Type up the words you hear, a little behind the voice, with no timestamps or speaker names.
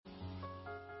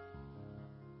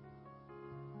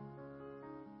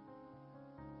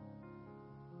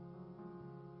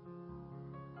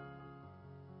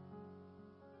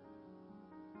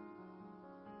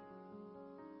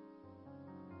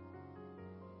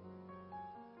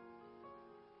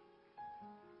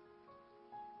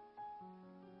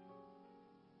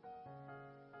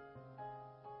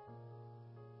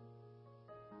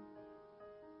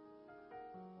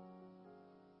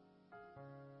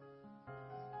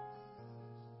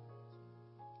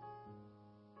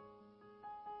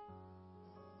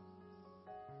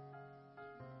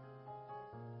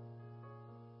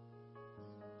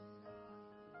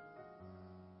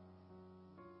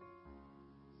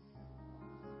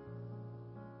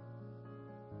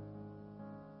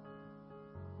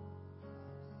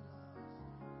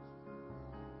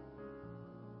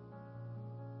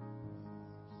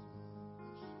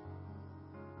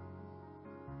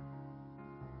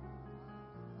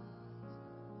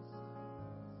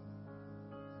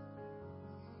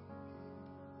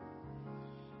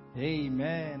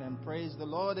Amen. And praise the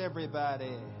Lord,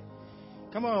 everybody.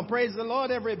 Come on, praise the Lord,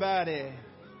 everybody.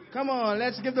 Come on,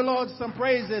 let's give the Lord some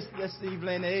praises this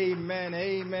evening. Amen,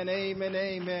 amen, amen,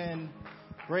 amen.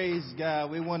 Praise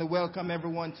God. We want to welcome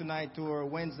everyone tonight to our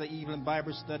Wednesday evening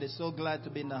Bible study. So glad to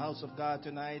be in the house of God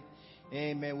tonight.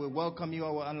 Amen. We welcome you,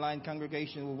 our online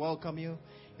congregation. We welcome you.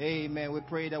 Amen. We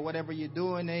pray that whatever you're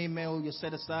doing, amen, you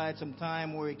set aside some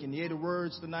time where you can hear the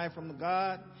words tonight from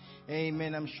God.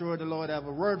 Amen. I'm sure the Lord have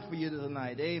a word for you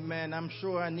tonight. Amen. I'm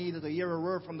sure I needed to hear a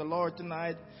word from the Lord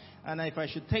tonight. And if I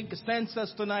should take a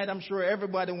census tonight, I'm sure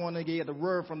everybody want to get the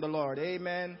word from the Lord.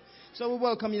 Amen. So we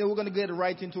welcome you. We're going to get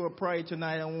right into a prayer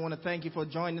tonight. And we want to thank you for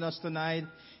joining us tonight.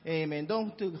 Amen.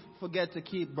 Don't forget to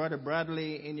keep Brother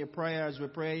Bradley in your prayer as we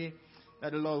pray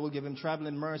that the Lord will give him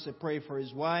traveling mercy. Pray for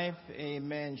his wife.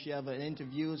 Amen. She have an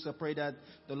interview, so pray that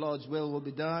the Lord's will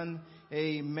be done.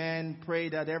 Amen. Pray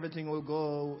that everything will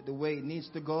go the way it needs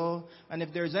to go. And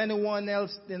if there's anyone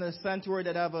else in the sanctuary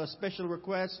that have a special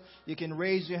request, you can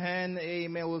raise your hand.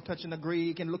 Amen. We'll touch and agree.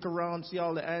 You can look around, see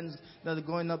all the hands that are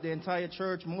going up. The entire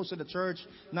church, most of the church,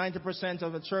 90%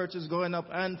 of the church is going up,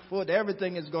 and foot,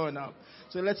 everything is going up.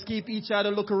 So let's keep each other,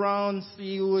 look around,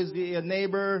 see who is the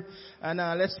neighbor, and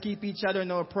let's keep each other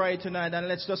in our prayer tonight. And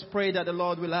let's just pray that the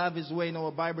Lord will have his way in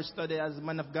our Bible study as the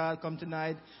man of God come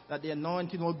tonight, that the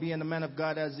anointing will be in the man of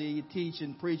God as he teach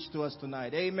and preach to us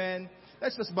tonight. Amen.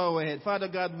 Let's just bow our head. Father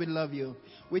God, we love you.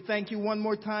 We thank you one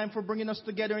more time for bringing us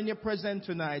together in your presence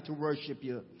tonight to worship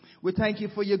you. We thank you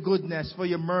for your goodness, for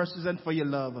your mercies, and for your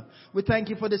love. We thank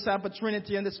you for this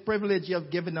opportunity and this privilege you have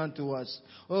given unto us.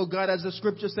 Oh God, as the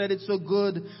scripture said, it's so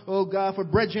good, oh God, for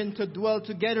brethren to dwell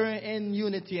together in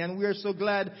unity. And we are so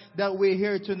glad that we're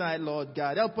here tonight, Lord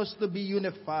God. Help us to be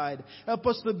unified. Help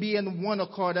us to be in one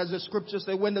accord. As the scripture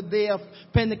said, when the day of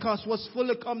Pentecost was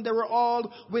fully come, they were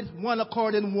all with one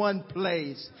accord in one place.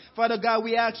 Father God,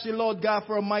 we ask you, Lord God,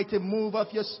 for a mighty move of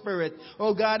your spirit.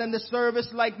 Oh God, in the service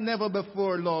like never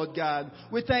before, Lord God.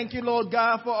 We thank you, Lord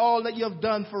God, for all that you have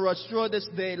done for us through this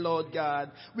day, Lord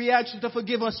God. We ask you to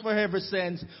forgive us for every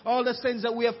sins. All the sins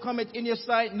that we have committed in your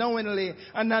sight knowingly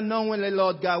and unknowingly,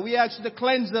 Lord God. We ask you to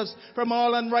cleanse us from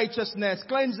all unrighteousness.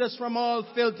 Cleanse us from all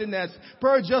filthiness.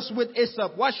 Purge us with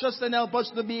hyssop. Wash us and help us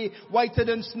to be whiter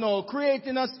than snow. Create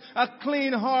in us a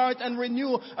clean heart and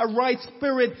renew a right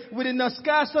spirit within us.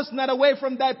 Cast us not away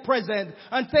from thy presence,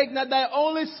 and take not thy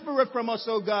only spirit from us,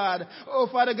 O God. Oh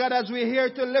Father God, as we're here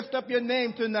to lift up your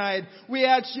name tonight, we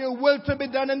ask your will to be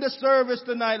done in the service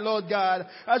tonight, Lord God.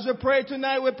 As we pray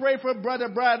tonight, we pray for Brother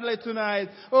Bradley tonight.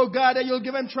 Oh God, that you'll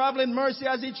give him traveling mercy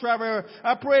as he travels.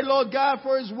 I pray, Lord God,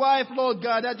 for his wife, Lord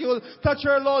God, that you'll touch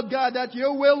her, Lord God, that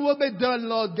your will be done,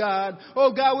 Lord God.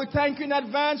 Oh God, we thank you in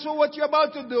advance for what you're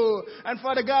about to do. And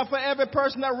Father God, for every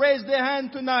person that raised their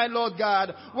hand tonight, Lord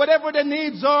God, whatever the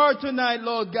needs are tonight,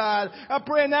 Lord God, I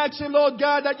pray and ask you, Lord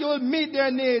God, that you will meet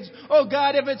their needs. Oh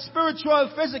God, if it's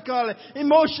spiritual, physical,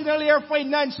 emotionally, or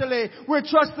financially, we're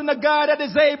trusting a God that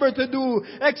is able to do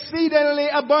exceedingly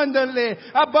abundantly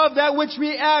above that which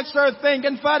we ask or think.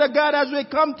 And Father God, as we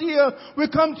come to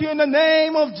you in the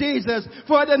name of Jesus.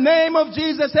 For the name of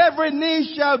Jesus, every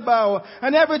knee shall bow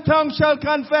and every tongue shall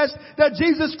confess that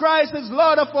Jesus Christ is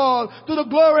Lord of all, to the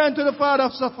glory and to the Father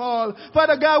of all.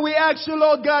 Father God, we ask you,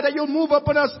 Lord God, that you'll move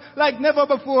upon us like never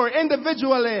before,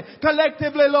 individually,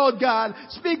 collectively, Lord God.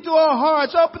 Speak to our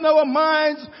hearts, open our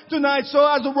minds tonight, so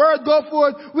as the word go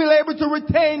forth, we're able to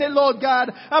retain it, Lord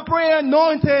God. I pray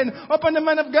anointing upon the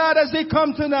man of God as he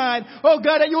come tonight. Oh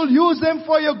God, that you'll use him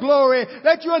for your glory.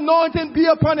 Let your anointing be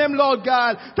upon him, Lord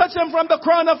God. Touch him from the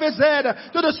crown of his head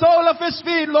to the sole of his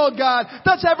feet, Lord God.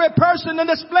 Touch every person in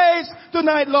this place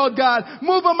tonight, Lord God.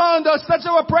 Move among us. Touch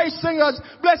our praise singers.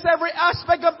 Bless every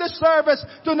aspect of this service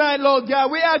tonight, Lord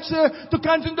God. We ask you to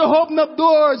continue to open up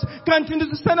doors. Continue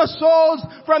to send us souls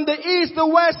from the east, the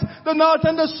west, the north,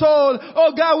 and the soul.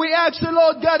 Oh God, we ask you,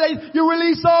 Lord God, that you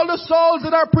release all the souls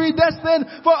that are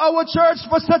predestined for our church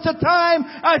for such a time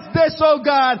as this, oh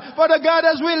God. Father God,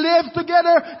 as we live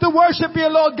together to worship you,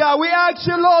 Lord God, we ask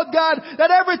you, Lord God,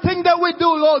 that everything that we do,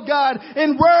 Lord God,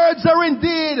 in words or in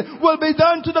deed, will be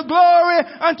done to the glory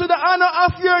and to the honor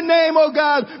of your name, oh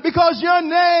God, because your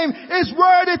name is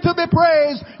worthy to be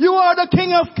praised. You are the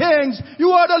King of Kings.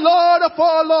 You are the Lord of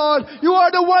all Lords. You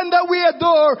are the one that we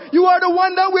adore. You are the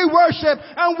one that we worship.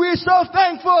 worship. And we're so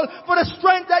thankful for the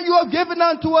strength that you have given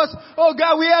unto us. Oh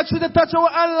God, we ask you to touch our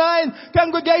online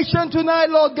congregation tonight,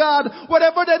 Lord God.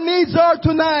 Whatever their needs are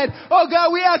tonight. Oh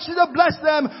God, we ask you to bless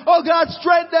them. Oh God,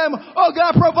 strengthen them. Oh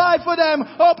God, provide for them.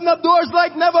 Open up doors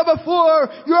like never before.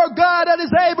 You're a God that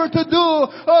is able to do,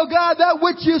 oh God, that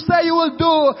which you say you will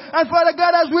do. And Father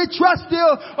God, as we trust you,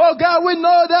 oh God, we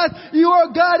know that you are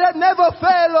God that never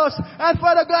fail us. And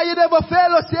Father God, you never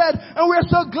fail us yet. And we're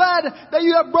so glad that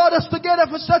you have brought us together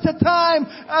for such a time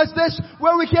as this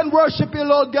where we can worship you,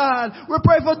 Lord God. We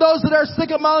pray for those that are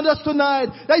sick among us tonight,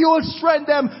 that you will strengthen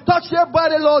them. Touch their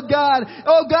body, Lord God.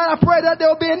 Oh God, I pray that there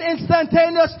will be an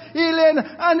instantaneous healing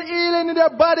and healing in their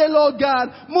body, Lord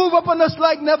God. Move upon us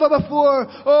like never before.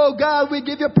 Oh God, we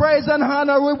give you praise and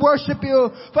honor. We worship you.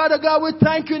 Father God, we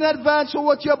thank you in advance for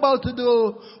what you're about to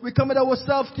do. We commit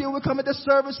ourselves to you. We commit the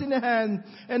service in your hand.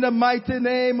 In the mighty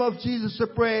name of Jesus we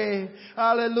pray.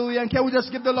 Hallelujah. And can we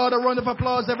just give the Lord a round of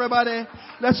applause, everybody?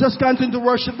 Let's just continue to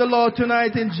worship the Lord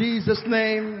tonight in Jesus'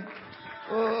 name.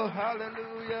 Oh,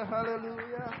 hallelujah,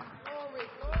 hallelujah. Glory,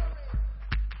 glory.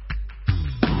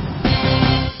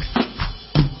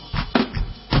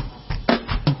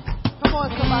 Come on,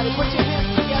 somebody, put your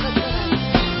hands together tonight.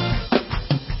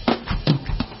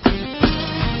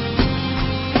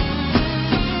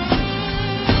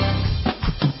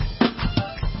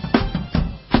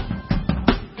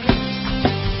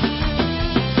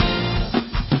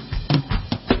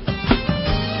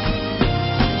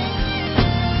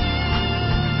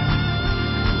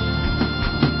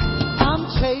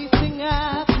 Chasing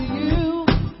after you,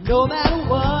 no matter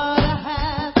what I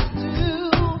have to do,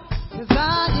 'cause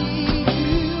I need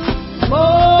you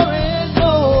more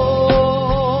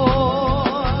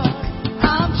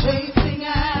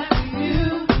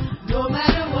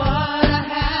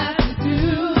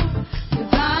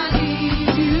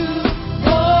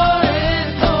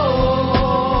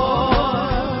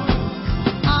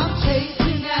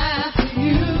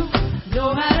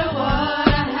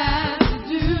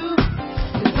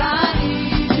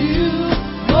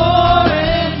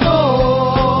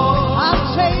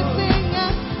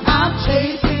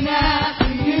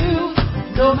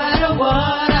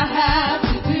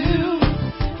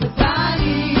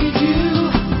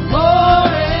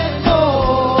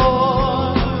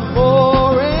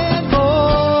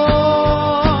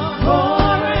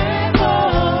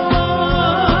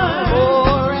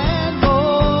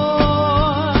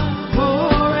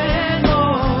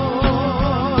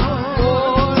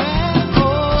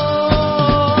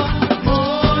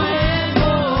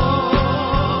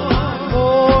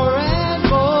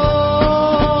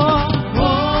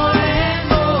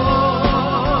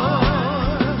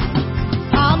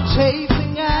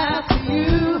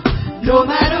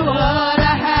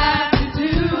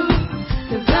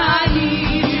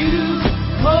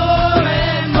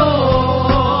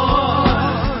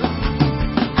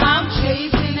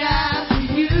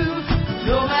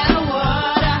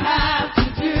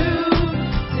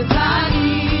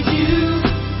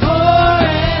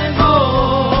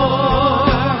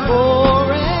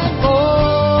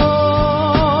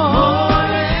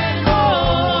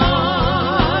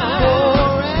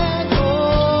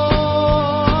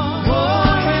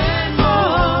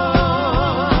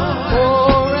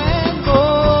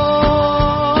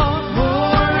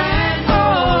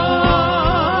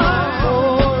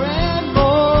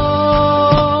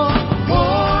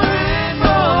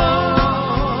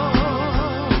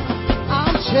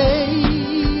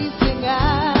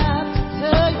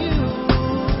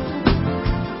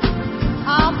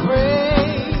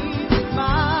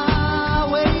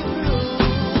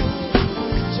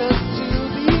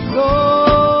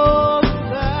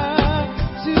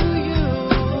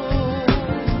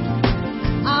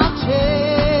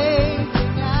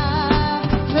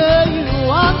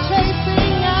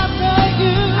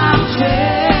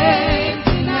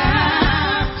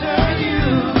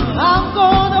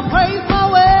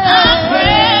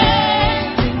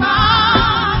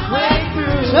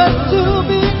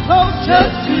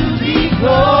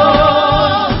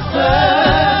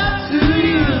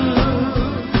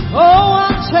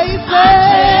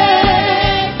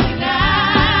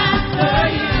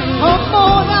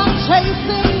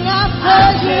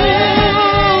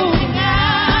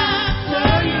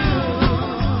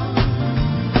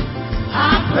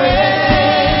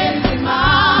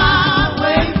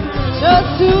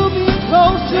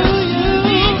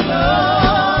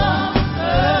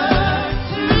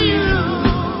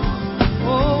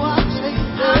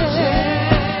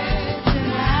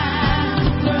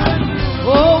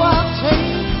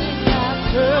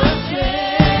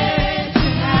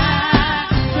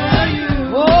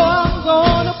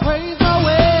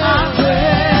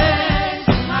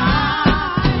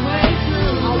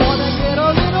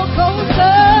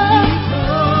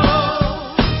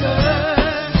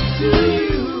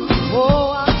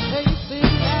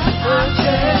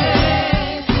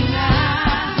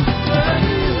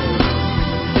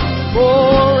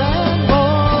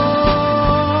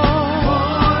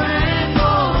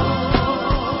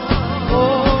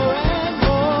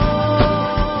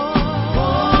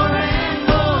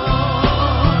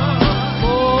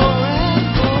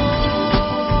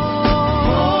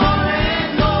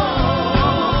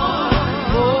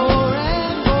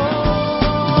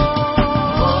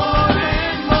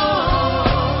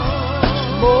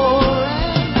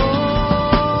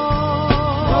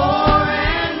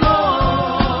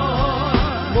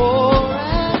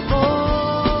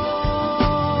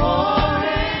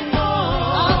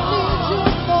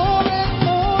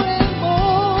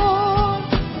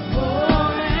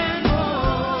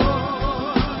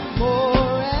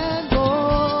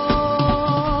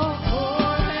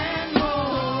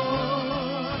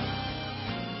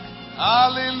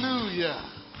Hallelujah.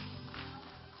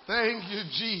 Thank you,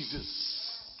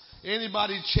 Jesus.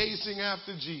 Anybody chasing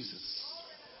after Jesus?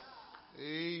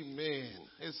 Amen.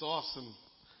 It's awesome.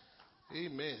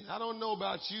 Amen. I don't know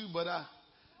about you, but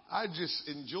I just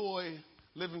enjoy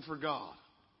living for God.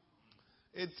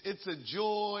 It's a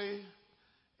joy.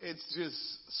 It's just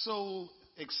so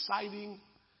exciting.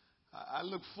 I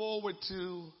look forward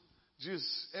to just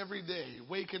every day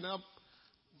waking up,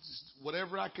 just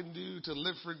whatever I can do to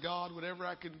live for God, whatever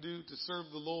I can do to serve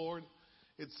the Lord.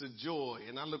 It's a joy,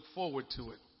 and I look forward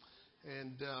to it.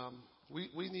 And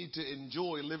we need to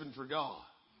enjoy living for God.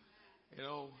 You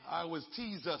know, I always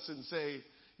tease us and say,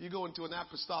 you go into an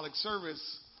apostolic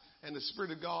service and the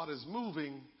Spirit of God is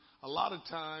moving. A lot of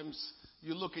times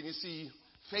you look and you see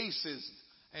faces,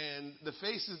 and the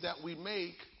faces that we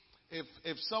make,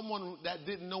 if someone that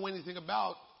didn't know anything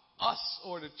about us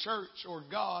or the church or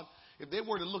God, if they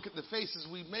were to look at the faces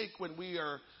we make when we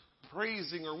are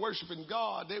praising or worshiping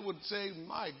God, they would say,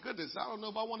 my goodness, I don't know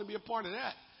if I want to be a part of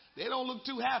that. They don't look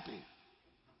too happy.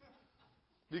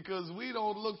 Because we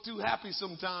don't look too happy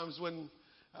sometimes when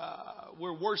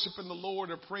we're worshiping the Lord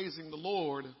or praising the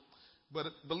Lord. But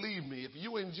believe me, if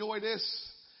you enjoy this,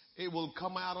 it will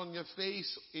come out on your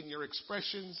face, in your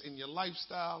expressions, in your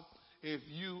lifestyle, if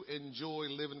you enjoy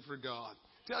living for God.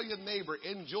 Tell your neighbor,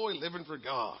 enjoy living for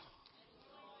God.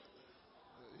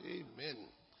 Amen.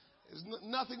 There's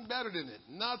nothing better than it.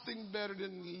 Nothing better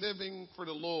than living for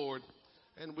the Lord,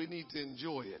 and we need to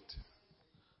enjoy it.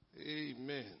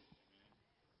 Amen.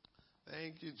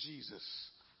 Thank you, Jesus.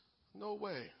 No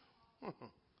way.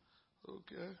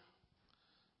 Okay.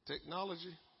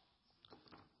 Technology.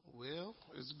 Well,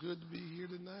 it's good to be here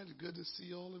tonight. It's good to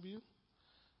see all of you.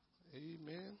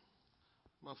 Amen.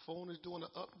 My phone is doing an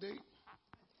update.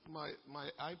 My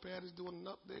iPad is doing an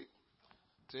update.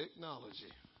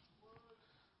 Technology.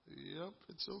 Yep,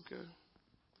 it's okay.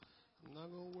 I'm not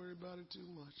going to worry about it too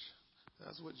much.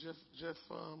 That's what Jeff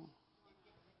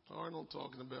Arnold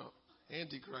talking about.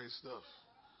 Antichrist stuff.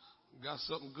 Got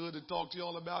something good to talk to you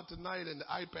all about tonight, and the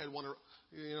iPad want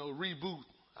to, reboot.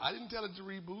 I didn't tell it to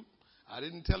reboot. I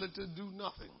didn't tell it to do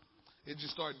nothing. It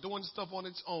just started doing stuff on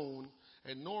its own,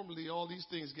 and normally all these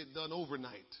things get done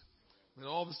overnight. But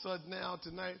all of a sudden now,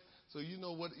 tonight, so you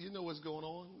know what's going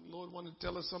on. The Lord wanted to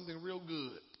tell us something real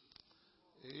good.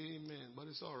 Amen. But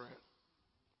it's all right.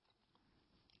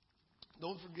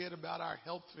 Don't forget about our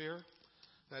health fair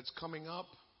that's coming up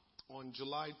on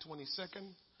July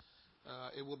 22nd.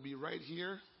 It will be right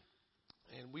here,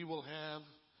 and we will have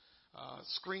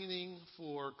screening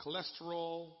for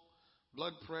cholesterol,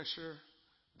 blood pressure,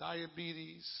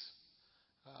 diabetes,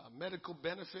 medical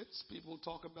benefits. People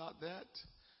talk about that.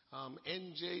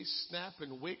 NJ, SNAP,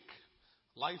 and WIC,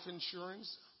 life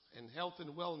insurance, and health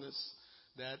and wellness.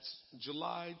 That's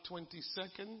July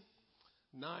 22nd,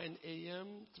 9 a.m.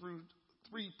 through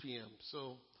 3 p.m.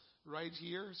 So right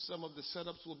here, some of the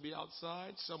setups will be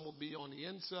outside, some will be on the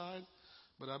inside,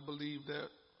 but I believe that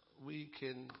we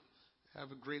can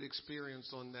have a great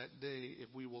experience on that day if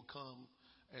we will come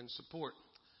and support.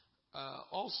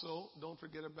 Also, don't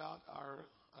forget about our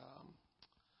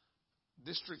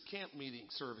district camp meeting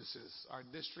services. Our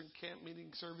district camp meeting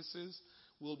services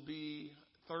will be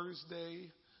Thursday,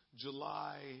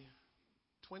 July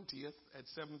 20th at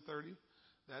 7:30.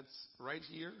 That's right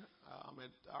here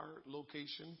at our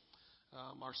location.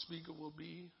 Our speaker will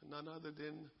be none other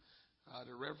than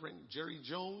the Reverend Jerry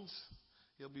Jones.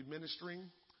 He'll be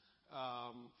ministering.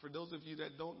 For those of you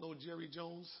that don't know Jerry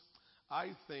Jones,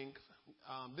 I think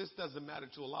this doesn't matter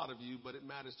to a lot of you, but it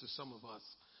matters to some of us.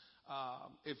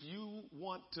 If you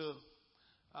want to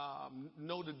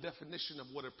know the definition of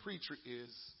what a preacher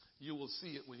is, you will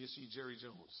see it when you see Jerry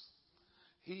Jones.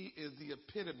 He is the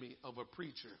epitome of a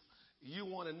preacher. You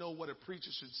want to know what a preacher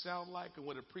should sound like and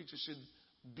what a preacher should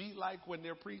be like when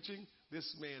they're preaching?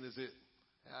 This man is it.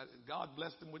 God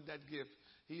blessed him with that gift.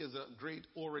 He is a great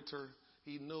orator.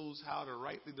 He knows how to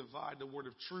rightly divide the word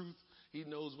of truth. He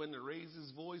knows when to raise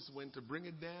his voice, when to bring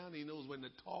it down. He knows when to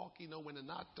talk. He knows when to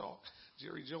not talk.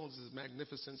 Jerry Jones is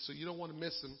magnificent, so you don't want to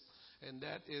miss him. And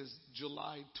that is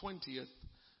July 20th,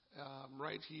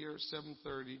 right here,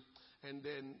 7:30. And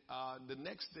then the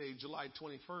next day, July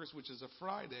 21st, which is a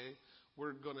Friday,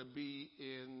 we're going to be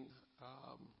in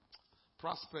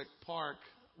Prospect Park,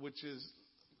 which is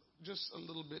just a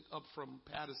little bit up from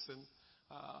Patterson.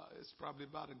 It's probably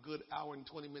about a good hour and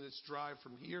 20 minutes drive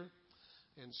from here.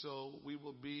 And so we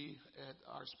will be at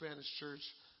our Spanish church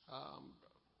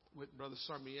with Brother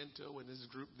Sarmiento and his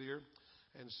group there.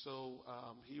 And so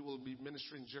he will be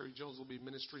ministering. Jerry Jones will be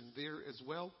ministering there as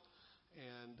well.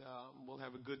 And we'll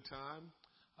have a good time.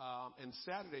 And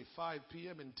Saturday, 5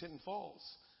 p.m. in Tinton Falls.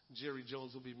 Jerry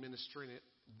Jones will be ministering it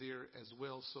there as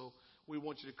well. So we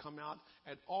want you to come out.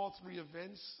 At all 3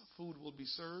 events, food will be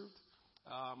served.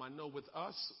 I know with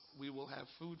us, we will have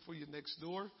food for you next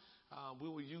door. We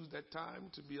will use that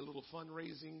time to be a little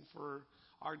fundraising for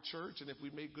our church. And if we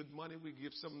make good money, we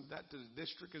give some of that to the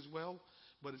district as well.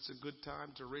 But it's a good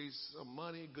time to raise some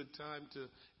money, good time to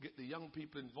get the young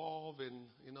people involved and,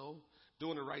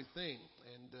 doing the right thing.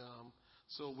 And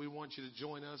so we want you to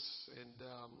join us. And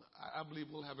I believe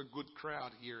we'll have a good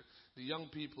crowd here. The young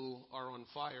people are on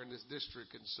fire in this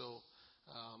district. And so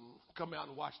come out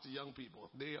and watch the young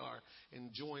people. They are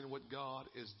enjoying what God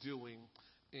is doing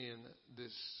in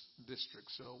this district.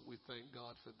 So we thank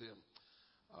God for them.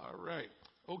 All right.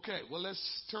 Okay. Well,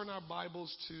 let's turn our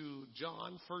Bibles to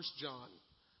John, 1 John.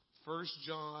 1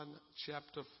 John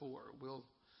chapter 4. We'll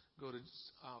go to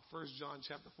 1 John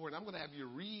chapter 4. And I'm going to have you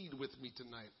read with me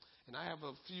tonight. And I have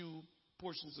a few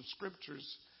portions of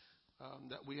scriptures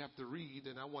that we have to read.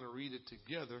 And I want to read it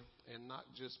together and not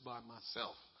just by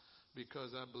myself.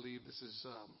 Because I believe this is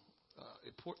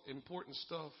important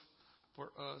stuff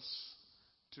for us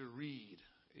to read.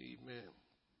 Amen.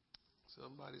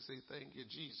 Somebody say, thank you,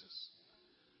 Jesus.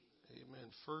 Amen.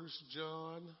 1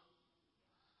 John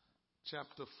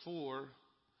chapter 4.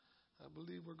 I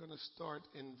believe we're going to start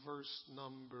in verse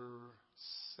number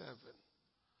 7.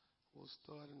 We'll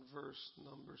start in verse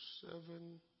number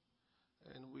 7.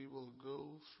 And we will go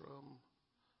from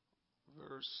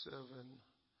verse 7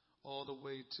 all the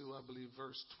way to, I believe,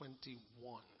 verse 21.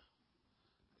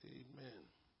 Amen.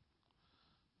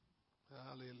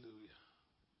 Hallelujah.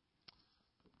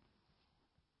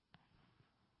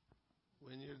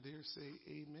 When you're there, say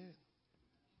amen.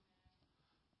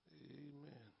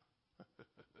 Amen.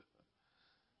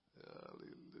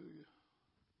 Hallelujah.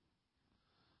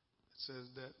 It says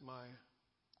that my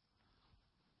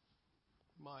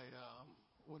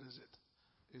what is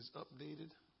it? Is updated?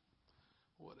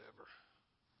 Whatever.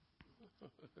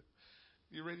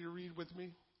 You ready to read with me?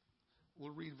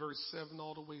 We'll read verse 7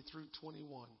 all the way through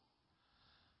 21.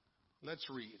 Let's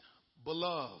read.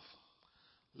 Beloved,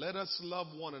 let us love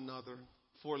one another,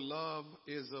 for love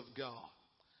is of God.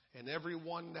 And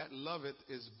everyone that loveth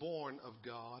is born of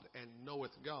God and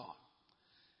knoweth God.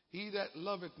 He that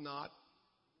loveth not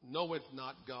knoweth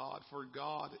not God, for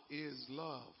God is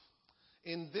love.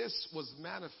 In this was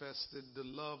manifested the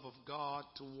love of God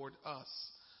toward us,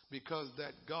 because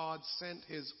that God sent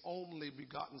his only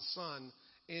begotten Son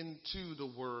into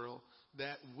the world,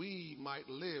 that we might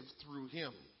live through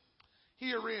him.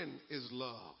 Herein is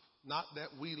love, not that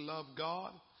we love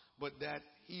God, but that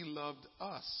he loved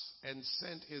us and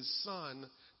sent his Son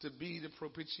to be the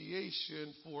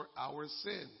propitiation for our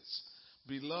sins.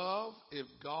 Beloved, if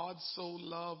God so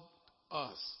loved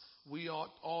us, we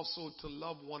ought also to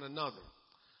love one another.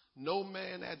 No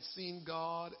man had seen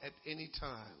God at any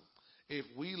time. If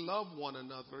we love one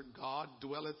another, God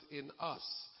dwelleth in us,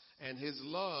 and his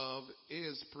love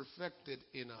is perfected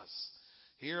in us.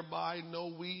 Hereby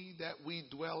know we that we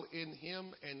dwell in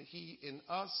him and he in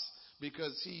us,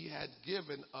 because he had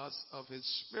given us of his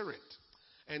Spirit.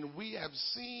 And we have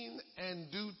seen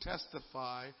and do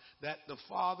testify that the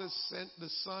Father sent the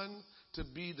Son to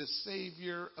be the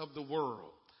Savior of the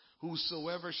world.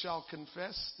 Whosoever shall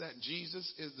confess that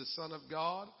Jesus is the Son of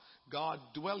God, God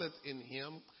dwelleth in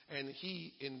him, and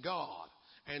he in God.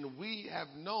 And we have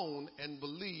known and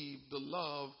believed the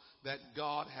love that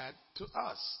God had to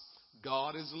us.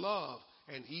 God is love,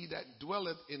 and he that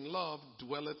dwelleth in love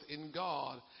dwelleth in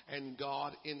God, and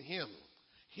God in him.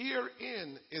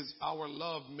 Herein is our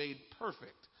love made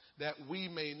perfect, that we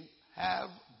may have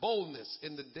boldness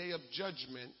in the day of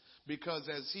judgment, because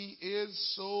as he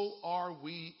is, so are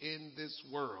we in this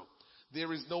world.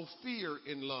 There is no fear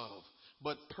in love,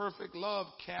 but perfect love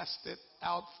casteth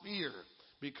out fear,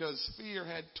 because fear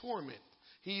had torment.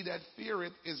 He that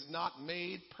feareth is not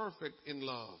made perfect in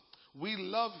love. We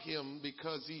love him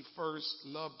because he first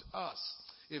loved us.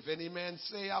 If any man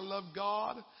say, I love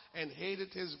God, and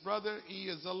hateth his brother, he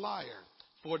is a liar.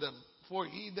 For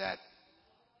he that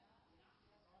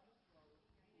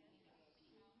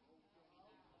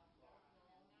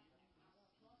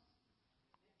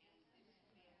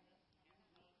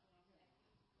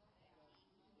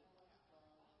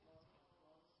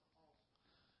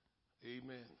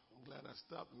Amen. I'm glad I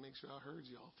stopped and make sure I heard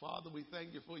y'all. Father, we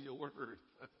thank you for your word.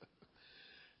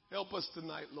 Help us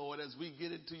tonight, Lord, as we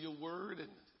get into your word and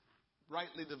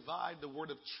rightly divide the word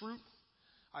of truth.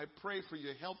 I pray for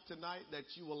your help tonight, that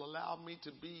you will allow me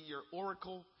to be your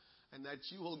oracle, and that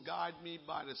you will guide me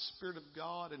by the Spirit of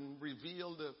God and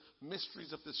reveal the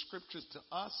mysteries of the scriptures to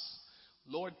us.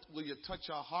 Lord, will you touch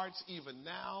our hearts even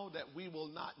now that we will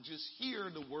not just hear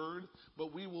the word,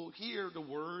 but we will hear the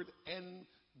word and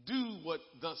do what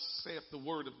thus saith the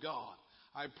word of God.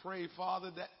 I pray, Father,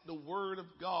 that the word of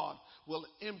God will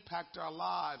impact our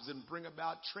lives and bring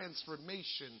about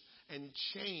transformation and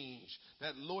change.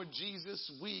 That, Lord Jesus,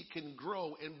 we can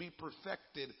grow and be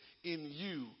perfected in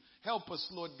you. Help us,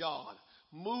 Lord God.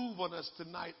 Move on us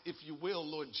tonight, if you will,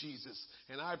 Lord Jesus.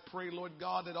 And I pray, Lord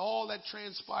God, that all that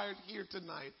transpired here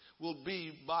tonight will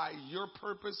be by your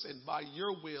purpose and by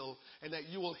your will, and that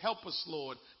you will help us,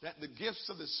 Lord, that the gifts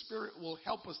of the Spirit will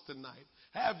help us tonight.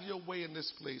 Have your way in this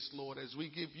place, Lord, as we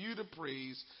give you the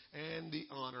praise and the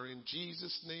honor. In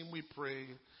Jesus' name we pray.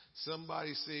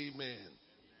 Somebody say amen.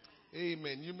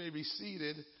 Amen. You may be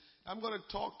seated. I'm going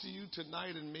to talk to you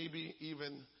tonight and maybe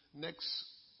even next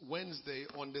Wednesday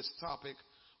on this topic,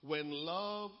 when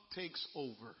love takes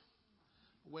over.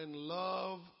 When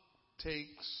love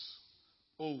takes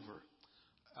over.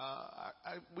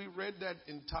 We read that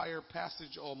entire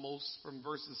passage almost from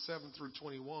verses 7 through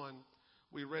 21.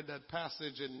 We read that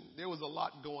passage and there was a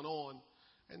lot going on.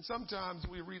 And sometimes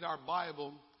we read our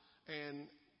Bible and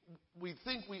we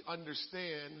think we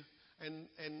understand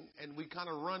and we kind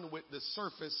of run with the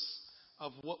surface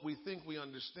of what we think we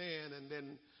understand, and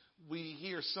then we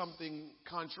hear something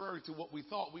contrary to what we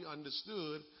thought we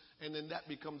understood, and then that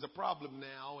becomes a problem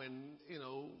now. And,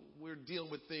 we're dealing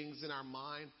with things in our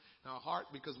mind, in our heart,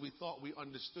 because we thought we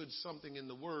understood something in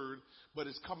the Word, but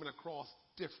it's coming across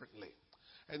differently.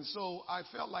 And so I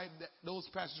felt like that those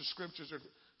passages of scriptures are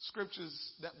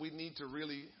scriptures that we need to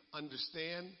really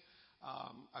understand.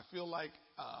 I feel like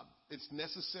it's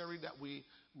necessary that we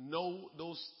know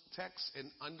those texts and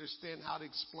understand how to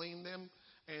explain them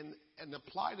and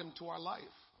apply them to our life.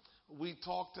 We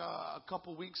talked a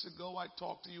couple weeks ago, I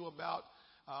talked to you about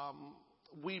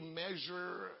we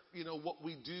measure, what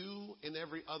we do in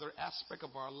every other aspect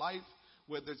of our life,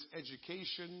 whether it's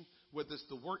education, whether it's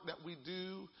the work that we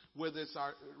do, whether it's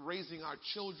raising our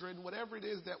children, whatever it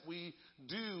is that we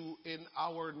do in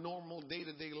our normal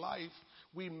day-to-day life,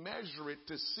 we measure it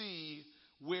to see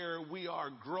where we are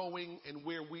growing and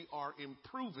where we are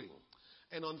improving.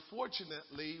 And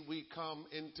unfortunately, we come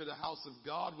into the house of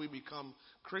God, we become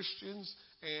Christians,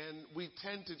 and we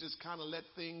tend to just kind of let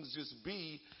things just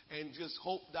be and just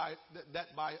hope that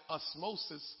by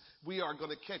osmosis, we are going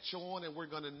to catch on and we're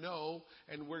going to know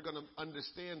and we're going to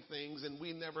understand things, and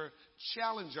we never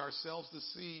challenge ourselves to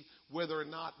see whether or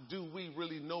not do we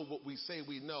really know what we say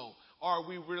we know. Are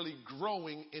we really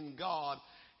growing in God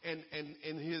and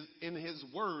in His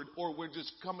Word, or we're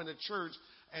just coming to church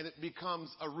and it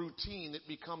becomes a routine. It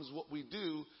becomes what we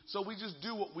do. So we just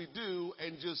do what we do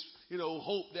and just,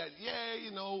 hope that,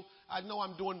 I know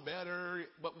I'm doing better,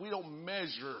 but we don't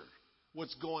measure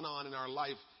what's going on in our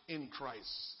life in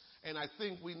Christ. And I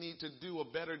think we need to do a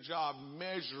better job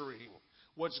measuring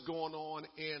what's going on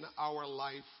in our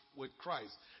life with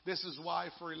Christ. This is why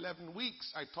for 11 weeks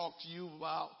I talked to you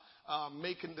about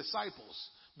making disciples,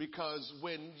 because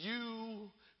when you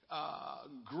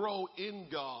grow in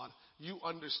God, you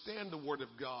understand the Word of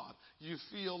God. You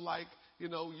feel like,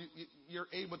 you're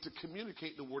able to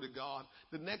communicate the Word of God.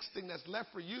 The next thing that's left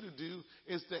for you to do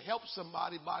is to help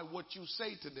somebody by what you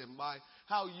say to them, by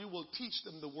how you will teach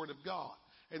them the Word of God.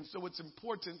 And so it's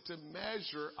important to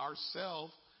measure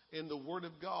ourselves in the Word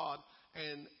of God.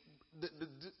 And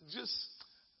just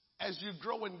as you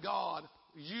grow in God,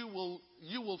 you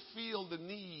will feel the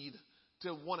need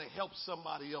to want to help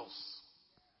somebody else.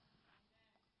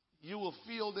 You will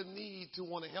feel the need to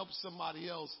want to help somebody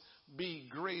else be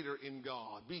greater in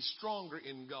God, be stronger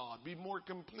in God, be more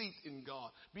complete in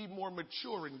God, be more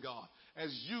mature in God.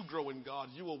 As you grow in God,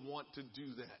 you will want to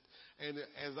do that. And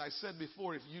as I said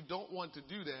before, if you don't want to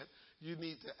do that, you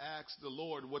need to ask the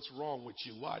Lord what's wrong with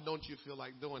you. Why don't you feel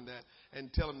like doing that?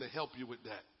 And tell Him to help you with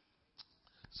that.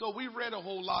 So we read a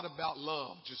whole lot about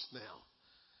love just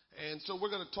now. And so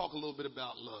we're going to talk a little bit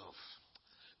about love.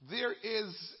 There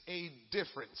is a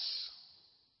difference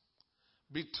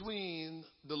between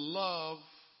the love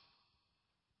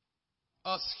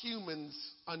us humans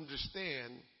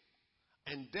understand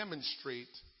and demonstrate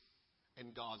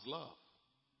and God's love.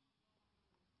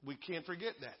 We can't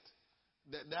forget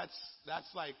that.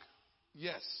 That's like,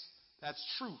 yes, that's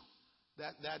true.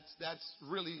 That's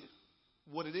really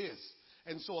what it is.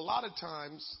 And so a lot of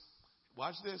times,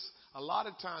 watch this, a lot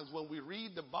of times when we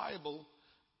read the Bible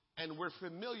and we're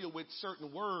familiar with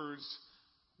certain words,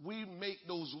 we make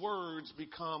those words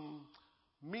become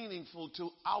meaningful to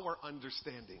our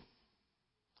understanding.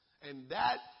 And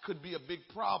that could be a big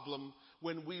problem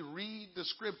when we read the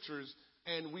scriptures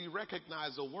and we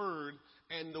recognize a word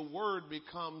and the word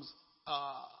becomes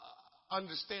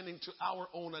understanding to our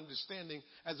own understanding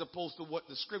as opposed to what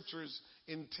the scriptures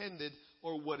intended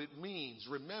or what it means.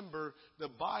 Remember, the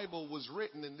Bible was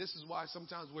written, and this is why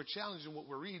sometimes we're challenging what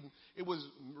we're reading. It was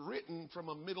written from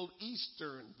a Middle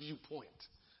Eastern viewpoint,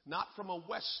 not from a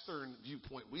Western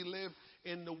viewpoint. We live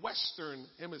in the Western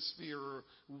hemisphere or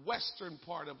Western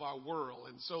part of our world.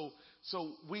 And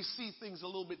so we see things a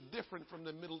little bit different from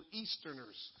the Middle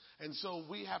Easterners. And so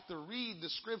we have to read the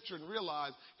scripture and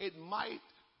realize it might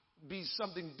be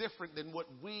something different than what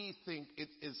we think it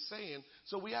is saying.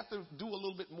 So we have to do a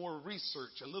little bit more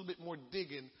research, a little bit more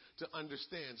digging to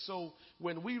understand. So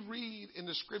when we read in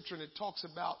the scripture and it talks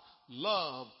about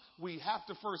love, we have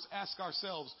to first ask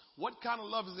ourselves, what kind of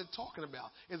love is it talking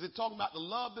about? Is it talking about the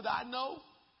love that I know,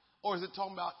 or is it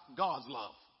talking about God's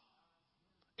love?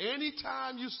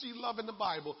 Anytime you see love in the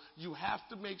Bible, you have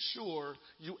to make sure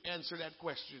you answer that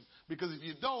question, because if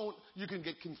you don't, you can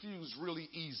get confused really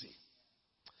easy.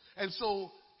 And so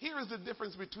here is the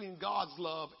difference between God's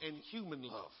love and human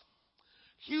love.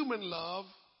 Human love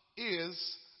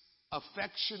is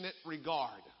affectionate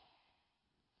regard,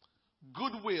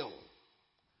 goodwill,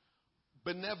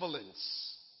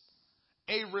 benevolence,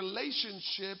 a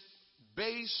relationship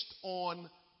based on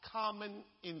common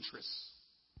interests.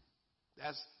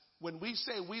 That's when we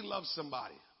say we love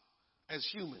somebody as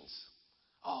humans.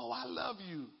 Oh, I love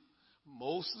you.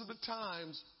 Most of the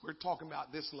times we're talking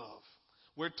about this love.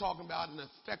 We're talking about an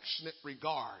affectionate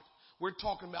regard. We're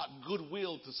talking about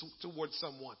goodwill towards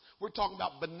someone. We're talking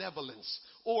about benevolence.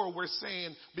 Or we're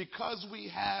saying because we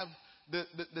have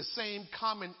the same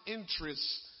common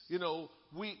interests,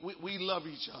 we love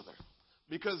each other.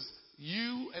 Because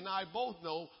you and I both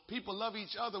know people love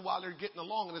each other while they're getting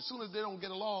along. And as soon as they don't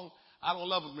get along, I don't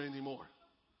love them anymore.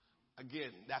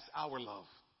 Again, that's our love.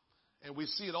 And we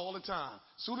see it all the time.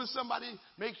 As soon as somebody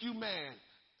make you mad,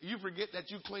 you forget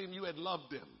that you claim you had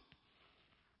loved them.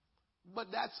 But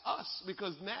that's us,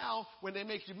 because now when they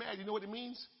make you mad, you know what it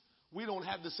means? We don't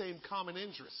have the same common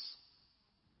interests.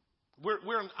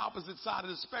 We're on the opposite side of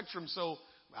the spectrum, so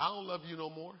I don't love you no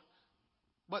more.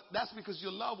 But that's because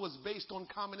your love was based on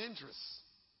common interests.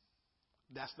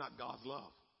 That's not God's love.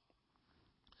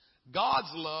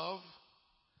 God's love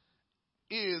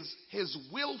is his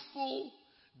willful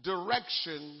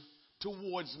direction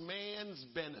towards man's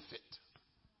benefit.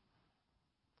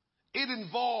 It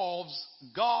involves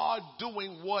God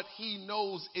doing what he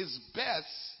knows is best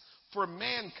for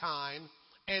mankind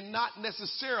and not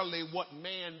necessarily what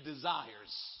man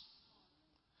desires.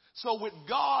 So with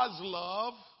God's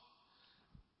love,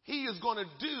 he is going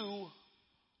to do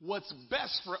what's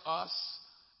best for us,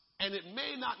 and it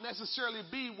may not necessarily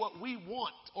be what we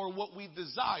want or what we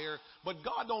desire, but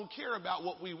God don't care about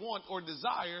what we want or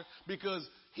desire, because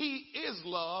he is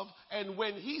love, and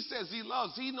when he says he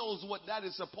loves, he knows what that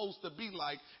is supposed to be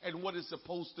like and what it's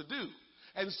supposed to do.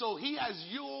 And so he has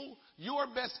your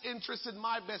best interest and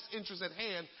my best interest at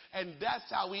hand, and that's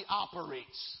how he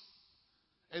operates.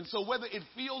 And so whether it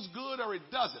feels good or it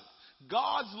doesn't,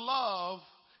 God's love,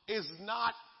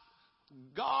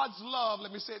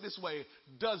 let me say it this way,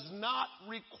 does not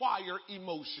require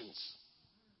emotions.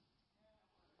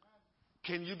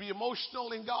 Can you be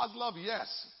emotional in God's love? Yes.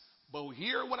 But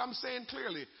hear what I'm saying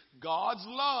clearly. God's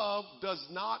love does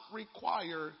not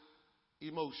require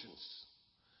emotions.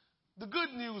 The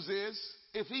good news is,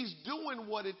 if he's doing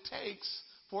what it takes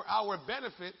for our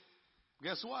benefit,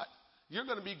 guess what? You're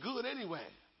going to be good anyway.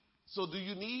 So do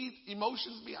you need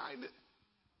emotions behind it?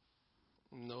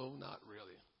 No, not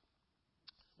really.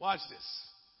 Watch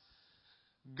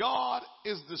this. God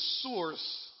is the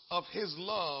source of his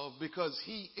love because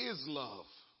he is love.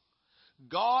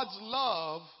 God's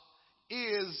love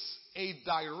is a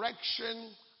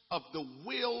direction of the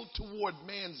will toward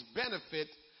man's benefit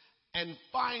and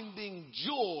finding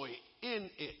joy in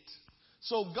it.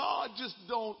 So God just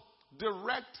don't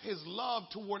direct his love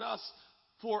toward us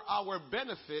for our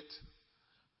benefit,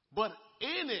 but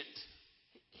in it,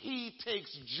 he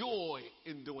takes joy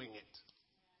in doing it.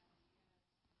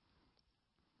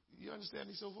 You understand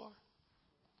me so far?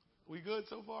 We good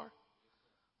so far?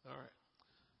 All right.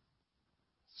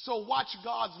 So watch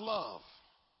God's love.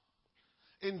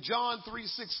 In John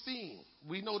 3:16,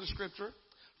 we know the scripture.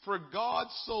 For God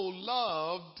so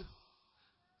loved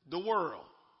the world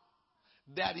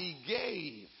that he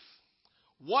gave.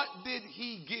 What did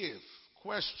he give?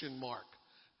 Question mark.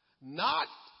 Not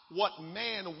what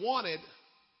man wanted,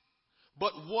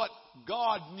 but what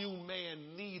God knew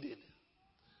man needed.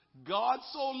 God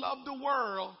so loved the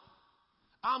world.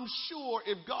 I'm sure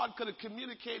if God could have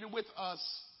communicated with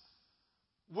us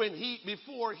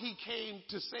before he came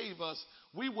to save us,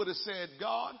 we would have said,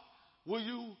 God, will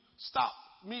you stop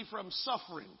me from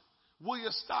suffering? Will you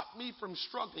stop me from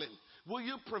struggling? Will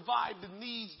you provide the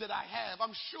needs that I have?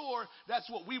 I'm sure that's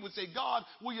what we would say. God,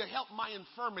 will you help my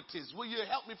infirmities? Will you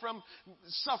help me from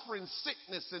suffering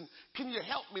sickness? And can you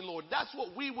help me, Lord? That's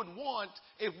what we would want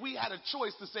if we had a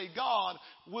choice to say, God,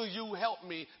 will you help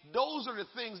me? Those are the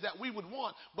things that we would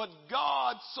want. But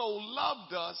God so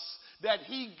loved us that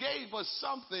he gave us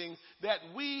something that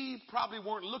we probably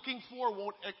weren't looking for,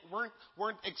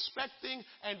 weren't expecting,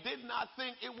 and did not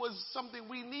think it was something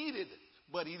we needed.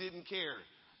 But he didn't care.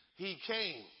 He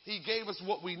came. He gave us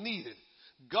what we needed.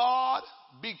 God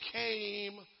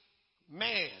became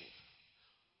man.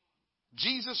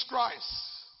 Jesus Christ,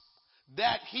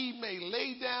 that he may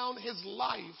lay down his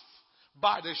life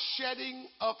by the shedding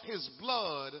of his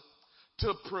blood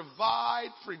to provide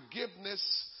forgiveness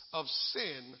of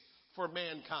sin for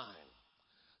mankind.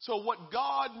 So what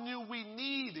God knew we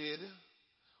needed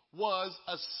was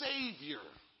a Savior.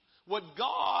 What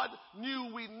God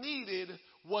knew we needed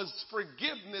was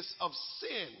forgiveness of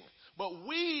sin. But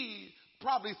we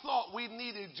probably thought we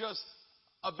needed just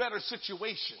a better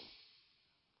situation.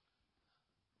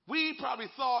 We probably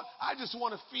thought, I just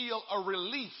want to feel a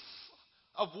relief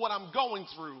of what I'm going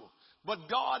through. But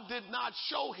God did not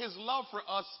show his love for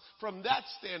us from that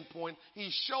standpoint.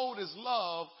 He showed his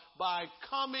love by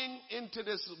coming into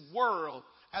this world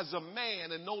as a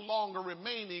man and no longer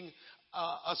remaining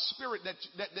a spirit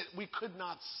that we could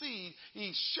not see.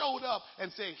 He showed up and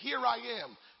said, here I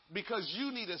am, because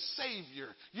you need a Savior.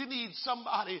 You need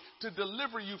somebody to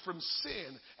deliver you from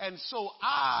sin. And so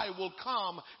I will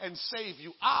come and save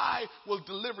you. I will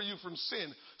deliver you from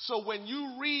sin. So when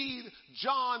you read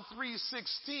John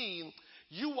 3:16,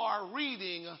 you are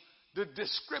reading the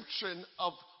description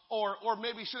of, or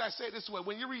maybe should I say it this way?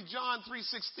 When you read John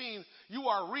 3:16, you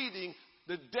are reading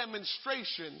the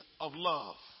demonstration of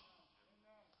love.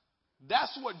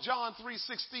 That's what John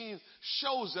 3:16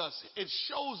 shows us. It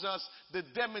shows us the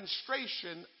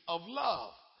demonstration of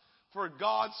love. For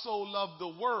God so loved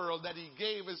the world that he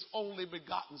gave his only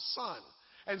begotten son.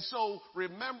 And so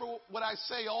remember what I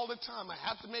say all the time. I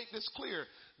have to make this clear.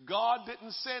 God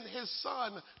didn't send his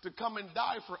son to come and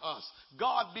die for us.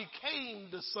 God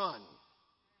became the son.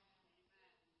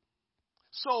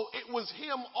 So it was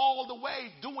him all the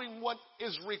way doing what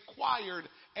is required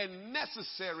and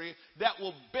necessary that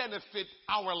will benefit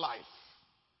our life.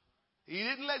 He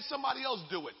didn't let somebody else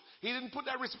do it. He didn't put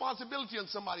that responsibility on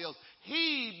somebody else.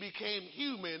 He became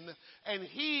human and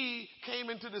he came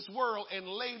into this world and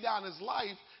laid down his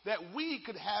life that we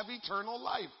could have eternal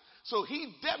life. So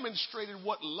he demonstrated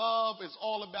what love is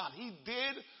all about. He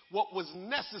did what was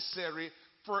necessary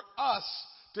for us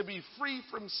to be free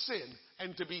from sin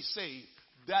and to be saved.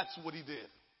 That's what he did.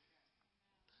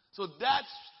 So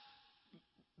that's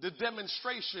the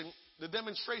demonstration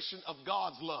of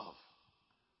God's love.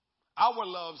 Our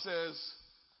love says,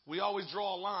 we always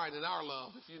draw a line in our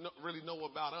love. If you really know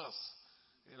about us,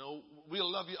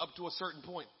 we'll love you up to a certain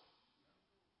point.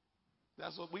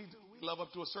 That's what we do. We love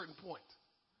up to a certain point.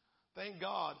 Thank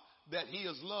God that he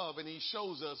is love and he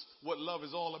shows us what love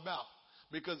is all about.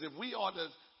 Because if we ought to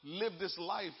live this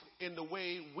life in the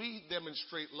way we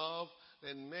demonstrate love,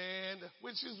 then man,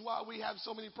 which is why we have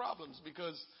so many problems,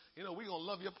 because, we're going to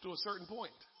love you up to a certain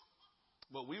point.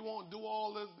 But we won't do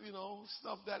all the,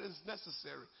 stuff that is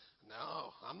necessary.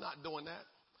 No, I'm not doing that.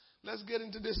 Let's get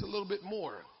into this a little bit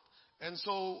more. And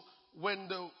so when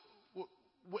the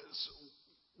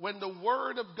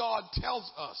word of God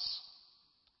tells us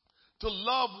to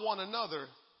love one another,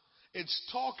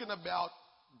 it's talking about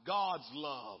God's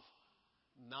love,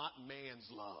 not man's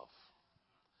love.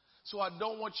 So I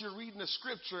don't want you reading the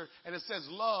scripture and it says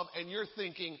love and you're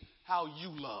thinking how you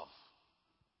love.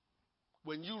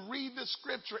 When you read the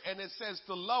scripture and it says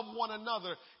to love one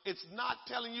another, it's not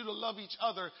telling you to love each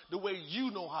other the way you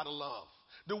know how to love,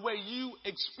 the way you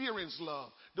experience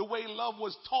love, the way love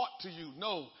was taught to you.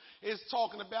 No, it's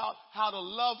talking about how to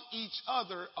love each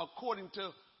other according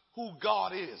to who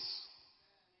God is.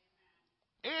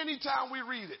 Anytime we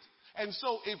read it. And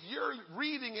so if you're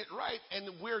reading it right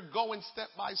and we're going step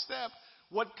by step,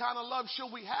 what kind of love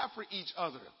should we have for each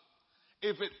other?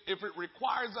 If it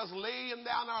requires us laying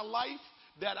down our life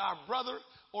that our brother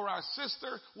or our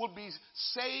sister will be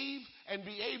saved and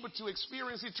be able to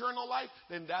experience eternal life,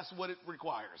 then that's what it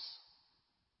requires.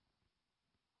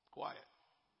 Quiet.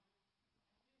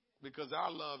 Because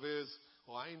our love is,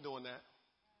 I ain't doing that.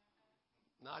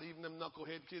 Not even them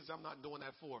knucklehead kids I'm not doing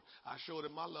that for. I showed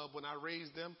them my love when I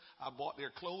raised them. I bought their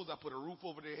clothes. I put a roof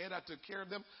over their head. I took care of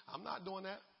them. I'm not doing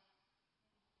that.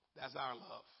 That's our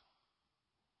love.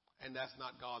 And that's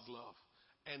not God's love.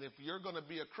 And if you're going to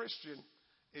be a Christian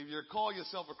If you call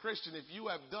yourself a Christian, if you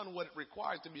have done what it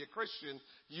requires to be a Christian,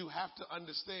 you have to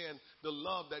understand the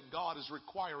love that God is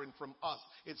requiring from us.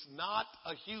 It's not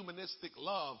a humanistic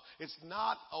love. It's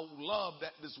not a love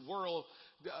that this world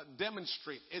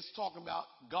demonstrates. It's talking about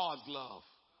God's love,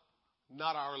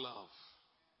 not our love.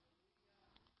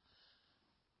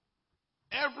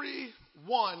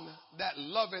 Everyone that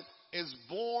loveth is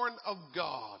born of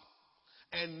God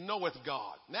and knoweth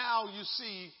God. Now you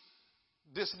see,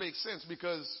 this makes sense,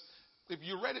 because if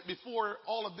you read it before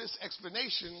all of this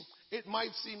explanation, it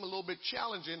might seem a little bit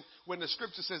challenging when the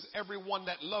scripture says everyone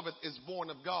that loveth is born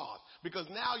of God. Because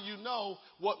now you know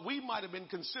what we might have been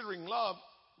considering love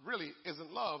really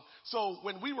isn't love. So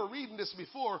when we were reading this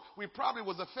before, we probably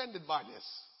was offended by this.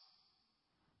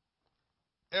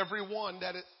 Everyone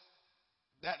that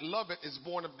loveth is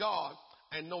born of God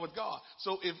and knoweth God.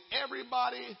 So if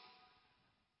everybody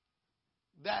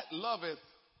that loveth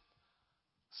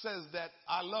says that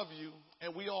I love you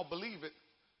and we all believe it,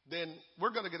 then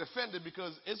we're going to get offended,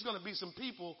 because it's going to be some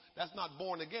people that's not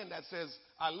born again that says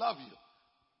I love you.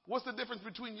 What's the difference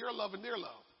between your love and their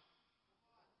love?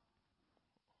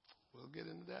 We'll get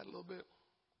into that a little bit.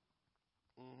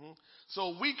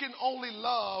 So we can only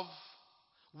love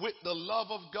with the love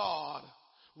of God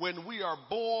when we are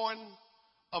born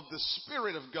of the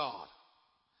Spirit of God.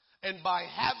 And by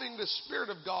having the Spirit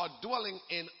of God dwelling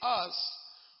in us,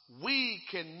 we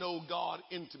can know God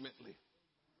intimately.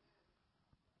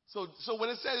 So when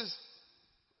it says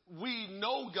we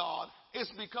know God,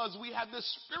 it's because we have the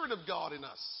Spirit of God in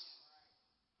us.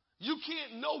 You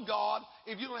can't know God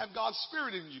if you don't have God's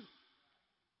Spirit in you.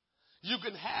 You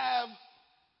can have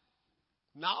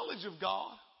knowledge of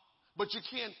God, but you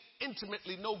can't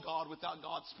intimately know God without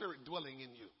God's Spirit dwelling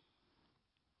in you.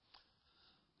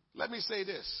 Let me say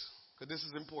this, because this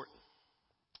is important.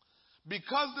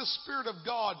 Because the Spirit of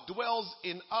God dwells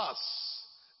in us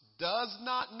does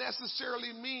not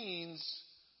necessarily mean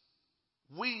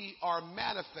we are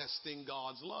manifesting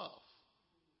God's love.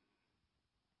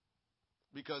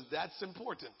 Because that's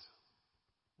important.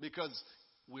 Because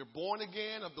we're born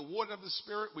again of the water of the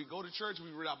Spirit. We go to church,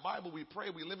 we read our Bible, we pray,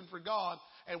 we're living for God,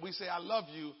 and we say, I love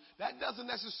you. That doesn't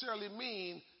necessarily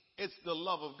mean it's the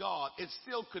love of God. It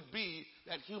still could be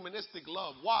that humanistic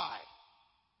love. Why?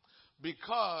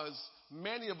 Because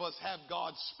many of us have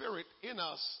God's Spirit in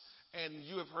us, and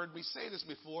you have heard me say this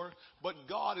before, but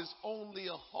God is only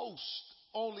a host,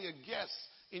 only a guest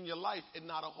in your life and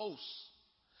not a host.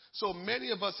 So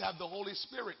many of us have the Holy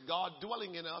Spirit, God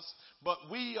dwelling in us, but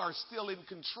we are still in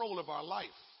control of our life.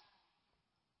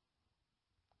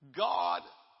 God's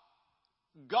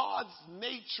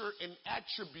nature and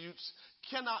attributes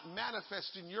cannot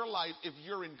manifest in your life if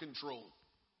you're in control.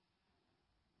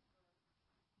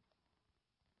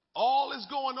 All is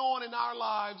going on in our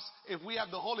lives if we have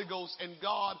the Holy Ghost and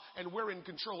God and we're in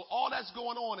control. All that's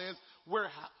going on is we're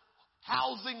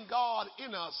housing God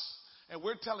in us, and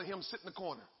we're telling him, sit in the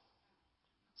corner.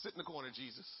 Sit in the corner,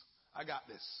 Jesus. I got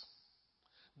this.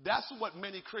 That's what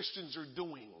many Christians are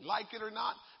doing. Like it or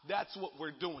not, that's what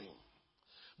we're doing.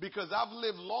 Because I've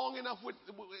lived long enough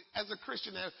as a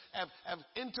Christian, have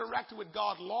interacted with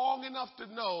God long enough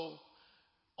to know,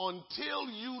 until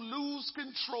you lose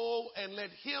control and let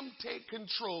him take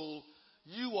control,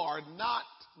 you are not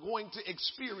going to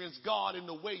experience God in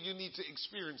the way you need to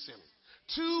experience him.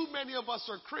 Too many of us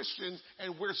are Christians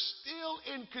and we're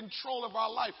still in control of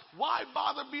our life. Why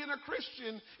bother being a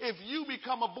Christian if you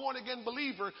become a born-again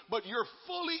believer, but you're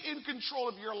fully in control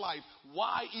of your life?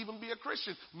 Why even be a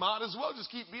Christian? Might as well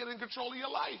just keep being in control of your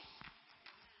life.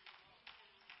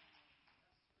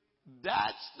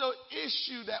 That's the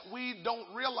issue that we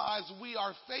don't realize we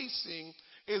are facing,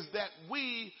 is that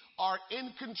we are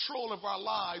in control of our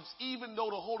lives even though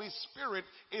the Holy Spirit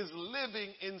is living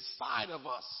inside of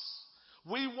us.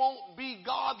 We won't be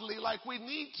godly like we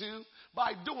need to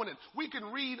by doing it. We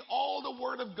can read all the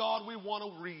Word of God we want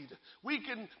to read. We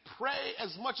can pray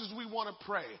as much as we want to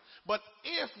pray. But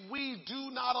if we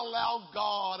do not allow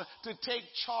God to take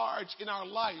charge in our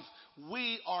life,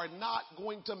 we are not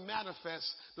going to manifest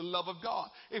the love of God.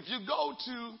 If you go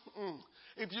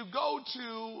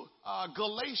to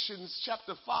Galatians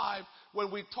chapter 5,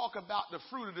 when we talk about the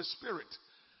fruit of the Spirit,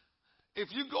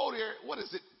 if you go there, what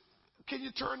is it? Can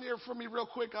you turn there for me real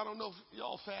quick? I don't know if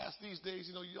y'all fast these days.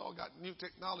 You know, y'all got new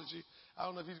technology. I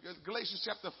don't know if you, Galatians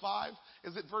chapter 5,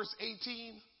 is it verse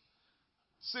 18,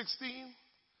 16?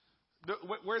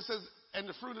 Where it says, and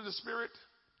the fruit of the Spirit?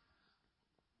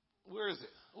 Where is it?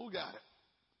 Who got it?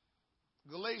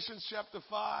 Galatians chapter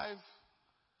 5.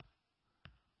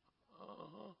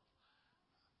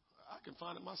 I can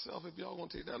find it myself if y'all going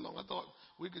to take that long. I thought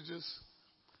we could just.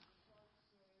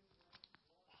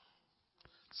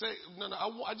 Say, no.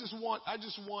 I just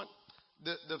want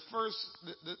the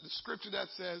scripture that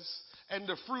says, and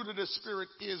the fruit of the Spirit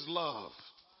is love.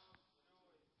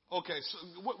 Okay, so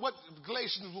what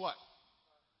Galatians what?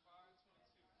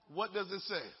 What does it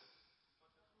say?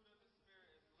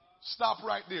 Stop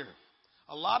right there.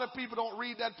 A lot of people don't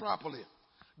read that properly.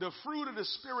 The fruit of the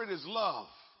Spirit is love.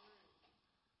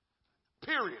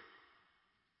 Period.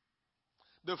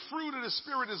 The fruit of the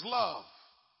Spirit is love.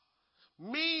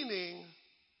 Meaning,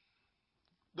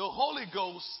 the Holy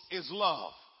Ghost is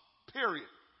love. Period.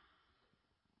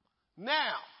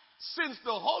 Now, since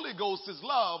the Holy Ghost is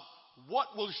love, what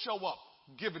will show up?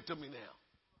 Give it to me now.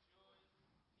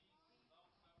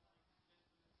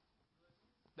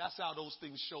 That's how those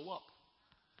things show up.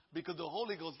 Because the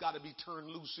Holy Ghost got to be turned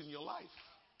loose in your life.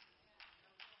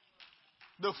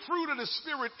 The fruit of the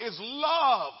Spirit is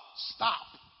love. Stop.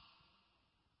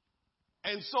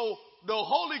 And so the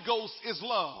Holy Ghost is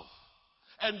love.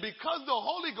 And because the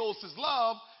Holy Ghost is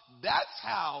love, that's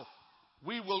how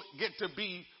we will get to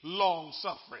be long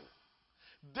suffering.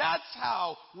 That's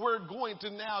how we're going to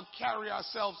now carry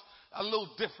ourselves a little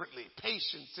differently.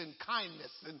 Patience and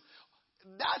kindness. And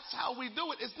that's how we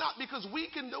do it. It's not because we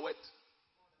can do it.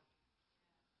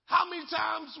 How many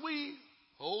times we,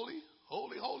 holy,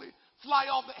 fly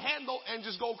off the handle and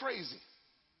just go crazy?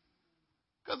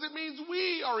 Because it means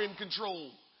we are in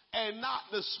control and not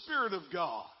the Spirit of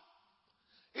God.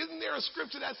 Isn't there a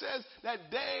scripture that says that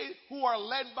they who are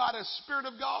led by the Spirit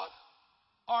of God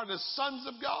are the sons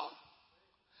of God?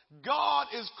 God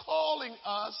is calling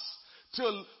us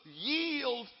to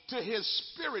yield to His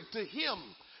Spirit, to Him.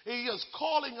 He is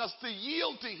calling us to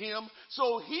yield to Him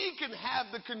so He can have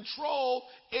the control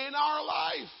in our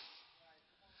life.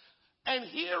 And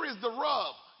here is the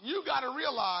rub. You got to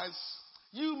realize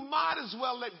you might as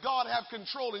well let God have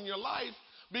control in your life,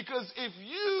 because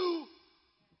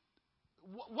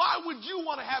why would you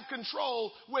want to have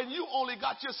control when you only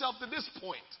got yourself to this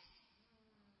point?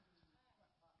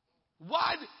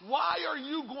 Why are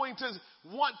you going to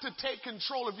want to take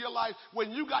control of your life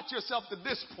when you got yourself to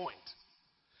this point?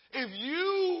 If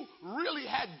you really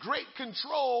had great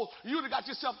control, you would have got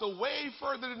yourself to way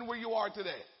further than where you are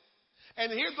today.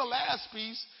 And here's the last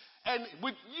piece. And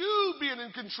with you being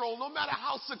in control, no matter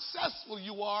how successful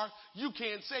you are, you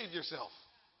can't save yourself.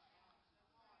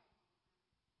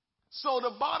 So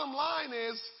the bottom line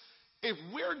is, if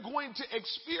we're going to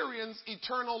experience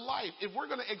eternal life, if we're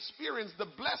going to experience the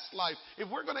blessed life, if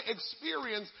we're going to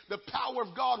experience the power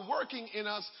of God working in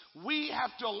us, we have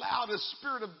to allow the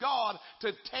Spirit of God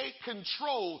to take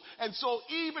control. And so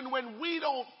even when we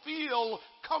don't feel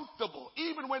comfortable,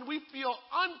 even when we feel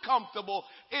uncomfortable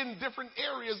in different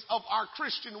areas of our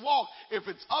Christian walk, if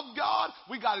it's of God,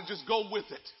 we got to just go with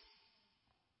it.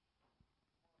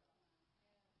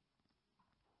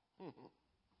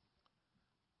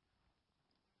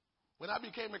 When I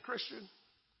became a Christian,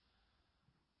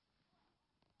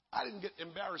 I didn't get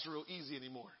embarrassed real easy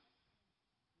anymore.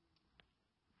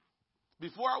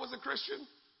 Before I was a Christian,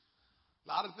 a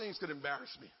lot of things could embarrass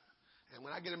me. And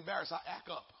when I get embarrassed, I act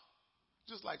up.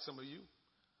 Just like some of you.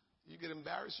 You get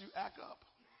embarrassed, you act up.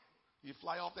 You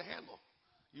fly off the handle.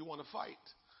 You want to fight.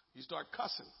 You start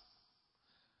cussing.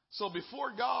 So before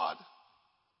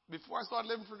I started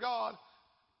living for God,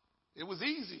 it was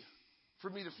easy for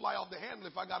me to fly off the handle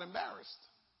if I got embarrassed.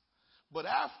 But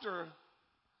after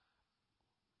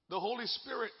the Holy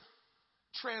Spirit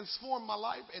transformed my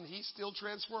life, and He still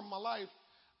transformed my life,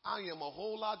 I am a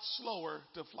whole lot slower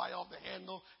to fly off the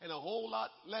handle and a whole lot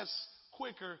less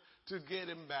quicker to get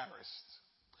embarrassed.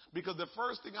 Because the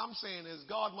first thing I'm saying is,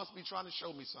 God must be trying to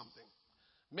show me something.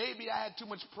 Maybe I had too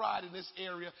much pride in this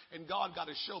area, and God got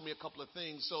to show me a couple of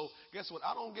things. So guess what?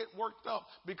 I don't get worked up,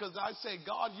 because I say,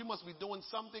 God, you must be doing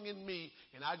something in me,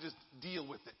 and I just deal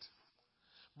with it.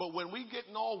 But when we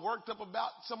getting all worked up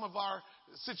about some of our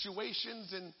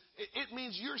situations, and it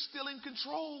means you're still in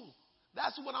control.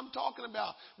 That's what I'm talking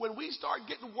about. When we start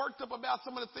getting worked up about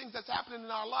some of the things that's happening in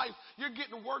our life, you're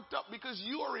getting worked up because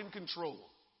you are in control.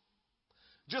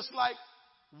 Just like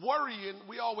worrying,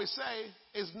 we always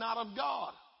say, is not of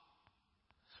God.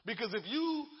 Because if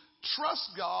you trust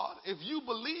God, if you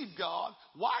believe God,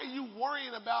 why are you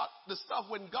worrying about the stuff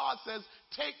when God says,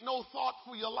 take no thought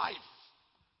for your life?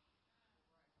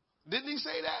 Didn't He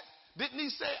say that? Didn't He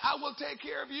say, I will take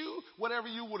care of you, whatever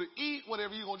you want to eat,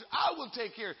 whatever you're going to do, I will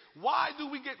take care. Why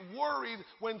do we get worried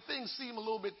when things seem a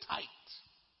little bit tight?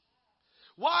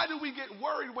 Why do we get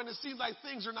worried when it seems like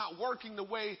things are not working the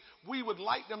way we would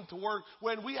like them to work,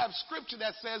 when we have scripture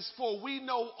that says, for we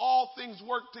know all things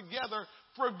work together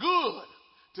for good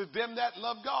to them that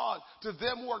love God, to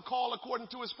them who are called according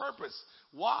to His purpose?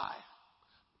 Why?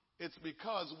 It's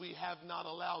because we have not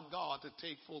allowed God to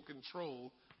take full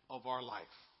control of our life.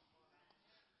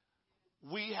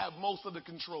 We have most of the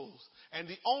controls. And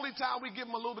the only time we give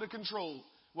him a little bit of control,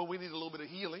 when we need a little bit of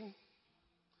healing.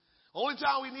 Only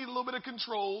time we need a little bit of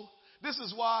control. This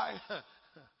is why,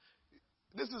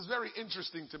 this is very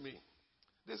interesting to me.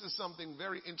 This is something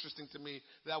very interesting to me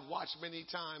that I've watched many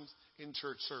times in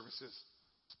church services.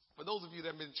 For those of you that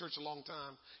have been in church a long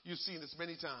time, you've seen this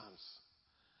many times.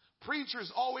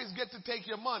 Preachers always get to take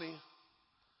your money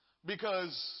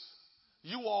because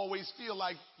you always feel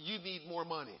like you need more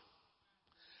money.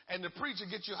 And the preacher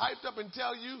gets you hyped up and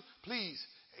tell you, please,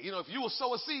 if you will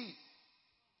sow a seed.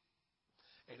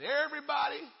 And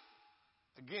everybody,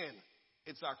 again,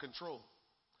 it's our control.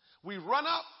 We run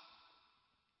up,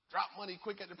 drop money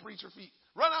quick at the preacher's feet.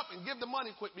 Run up and give the money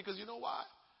quick because you know why?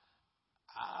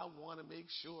 I want to make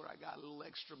sure I got a little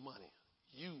extra money.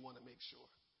 You want to make sure.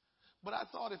 But I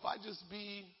thought if I just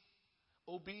be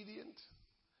obedient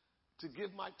to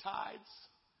give my tithes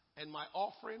and my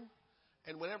offering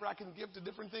and whatever I can give to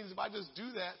different things, if I just do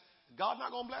that, God's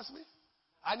not going to bless me?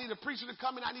 I need a preacher to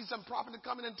come in. I need some prophet to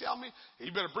come in and tell me,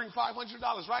 you better bring $500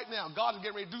 right now. God is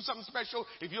getting ready to do something special.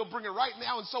 If you'll bring it right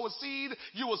now and sow a seed,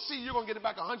 you will see you're going to get it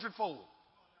back 100-fold.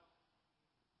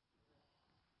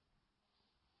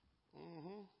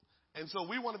 And so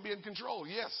we want to be in control.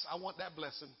 Yes, I want that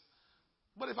blessing.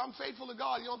 But if I'm faithful to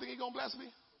God, you don't think he's going to bless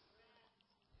me?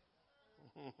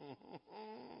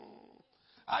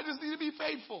 I just need to be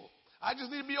faithful. I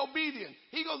just need to be obedient.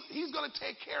 He's going to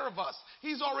take care of us.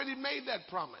 He's already made that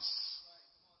promise.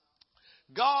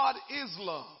 God is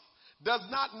love. Does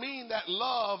not mean that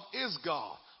love is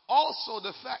God. Also,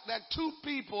 the fact that two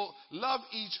people love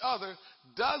each other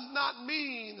does not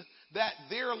mean that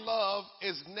their love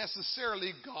is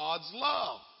necessarily God's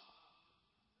love.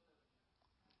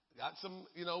 Got some,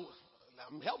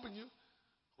 I'm helping you.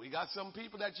 We got some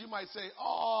people that you might say,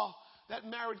 oh, that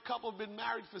married couple have been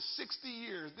married for 60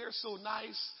 years. They're so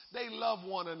nice. They love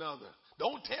one another.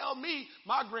 Don't tell me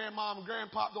my grandma and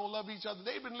grandpa don't love each other.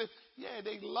 They've been living. Yeah,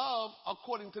 they love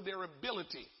according to their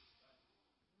ability.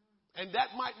 And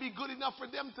that might be good enough for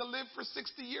them to live for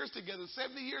 60 years together,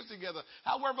 70 years together,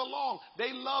 however long.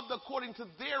 They loved according to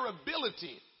their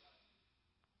ability.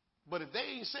 But if they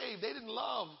ain't saved, they didn't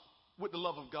love with the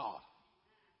love of God.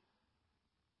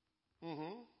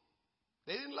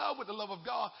 They didn't love with the love of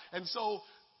God. And so,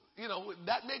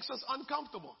 that makes us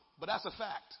uncomfortable. But that's a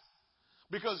fact.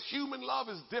 Because human love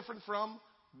is different from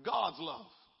God's love.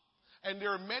 And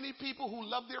there are many people who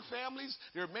love their families.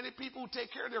 There are many people who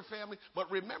take care of their family.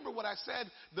 But remember what I said,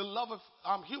 the love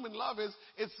of human love is,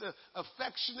 it's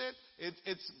affectionate,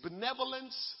 it's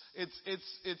benevolence, it's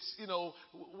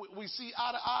we see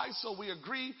eye to eye, so we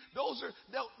agree. Those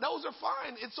are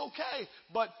fine. It's okay.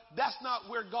 But that's not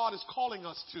where God is calling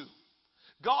us to.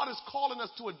 God is calling us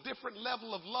to a different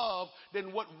level of love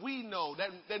than what we know,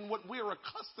 than what we're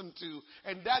accustomed to.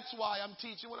 And that's why I'm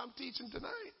teaching what I'm teaching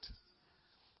tonight.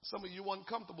 Some of you are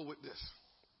uncomfortable with this,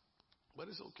 but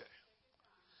it's okay.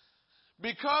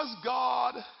 Because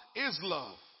God is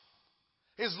love.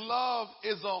 His love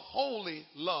is a holy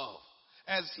love,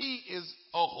 as he is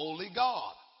a holy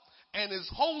God. And his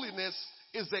holiness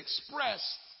is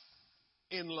expressed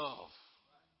in love.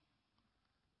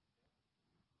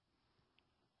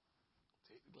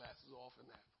 Take the glasses off in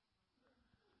that.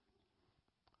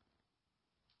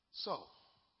 So,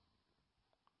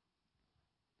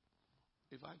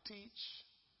 if I teach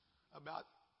about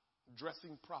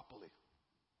dressing properly,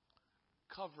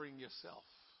 covering yourself,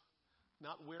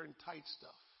 not wearing tight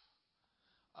stuff,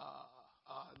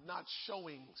 not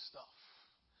showing stuff,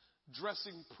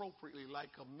 dressing appropriately like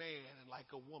a man and like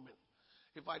a woman,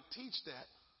 if I teach that,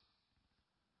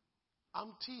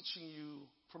 I'm teaching you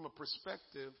from a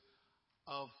perspective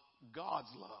of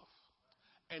God's love.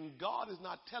 And God is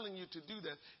not telling you to do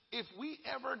that. If we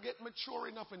ever get mature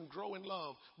enough and grow in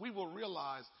love, we will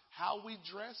realize how we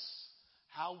dress,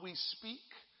 how we speak,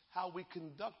 how we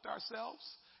conduct ourselves.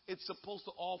 It's supposed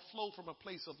to all flow from a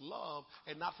place of love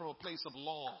and not from a place of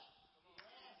law.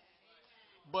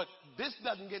 But this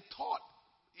doesn't get taught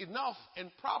enough and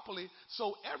properly,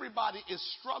 so everybody is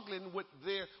struggling with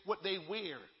what they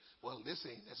wear. Well, this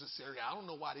ain't necessary. I don't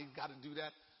know why they got to do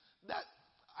that.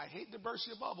 I hate to burst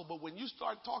your bubble, but when you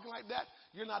start talking like that,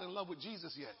 you're not in love with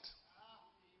Jesus yet.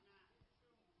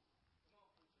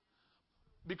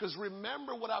 Because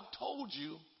remember what I've told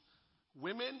you,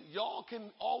 women, y'all can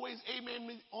always amen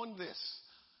me on this.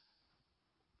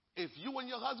 If you and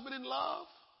your husband in love,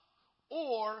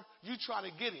 or you try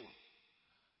to get him,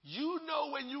 you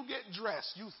know when you get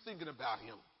dressed, you thinking about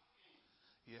him.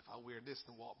 Yeah, if I wear this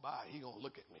and walk by, he gonna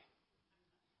look at me.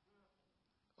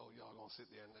 Oh, y'all gonna sit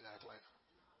there and act like.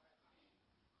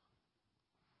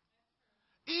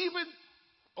 Even,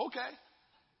 okay,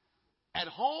 at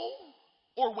home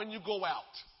or when you go out,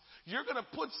 you're going to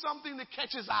put something that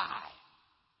catches eye.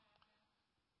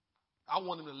 I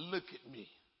want him to look at me.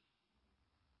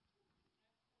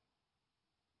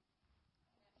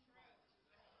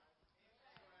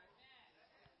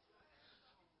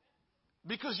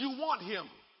 Because you want him.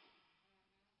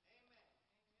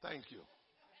 Thank you.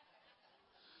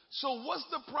 So what's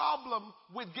the problem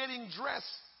with getting dressed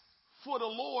for the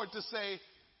Lord to say,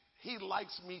 he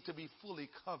likes me to be fully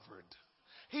covered.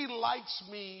 He likes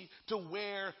me to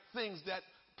wear things that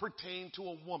pertain to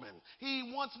a woman.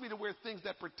 He wants me to wear things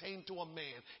that pertain to a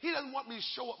man. He doesn't want me to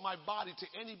show up my body to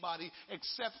anybody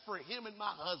except for him and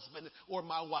my husband or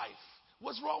my wife.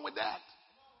 What's wrong with that?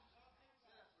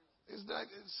 Is that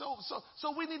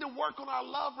so we need to work on our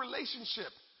love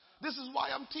relationship. This is why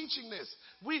I'm teaching this.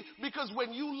 Because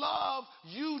when you love,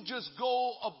 you just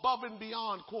go above and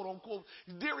beyond, quote unquote.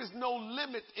 There is no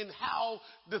limit in how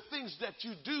the things that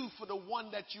you do for the one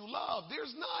that you love.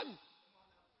 There's none.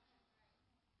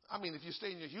 I mean, if you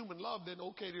stay in your human love, then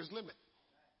okay, there's limit.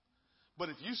 But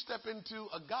if you step into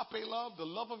agape love, the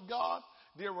love of God,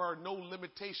 there are no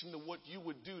limitation to what you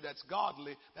would do that's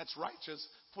godly, that's righteous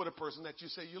for the person that you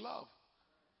say you love.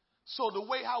 So the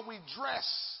way how we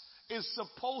dress is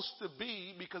supposed to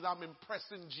be because I'm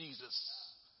impressing Jesus.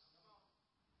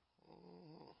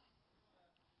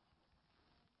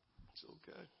 It's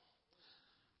okay.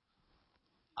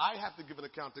 I have to give an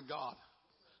account to God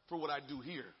for what I do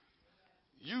here.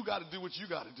 You got to do what you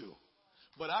got to do.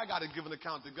 But I got to give an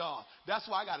account to God. That's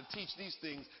why I got to teach these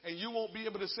things. And you won't be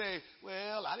able to say,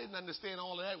 well, I didn't understand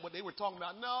all of that, what they were talking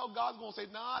about. No, God's going to say,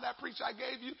 nah, that preacher I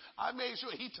gave you, I made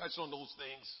sure he touched on those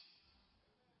things.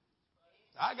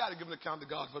 I got to give an account to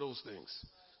God for those things.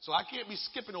 So I can't be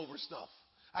skipping over stuff.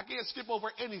 I can't skip over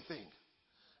anything.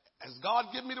 As God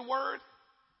give me the word,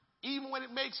 even when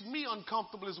it makes me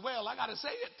uncomfortable as well, I got to say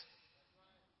it.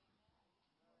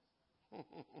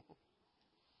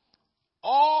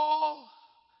 All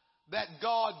that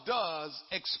God does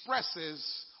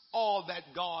expresses all that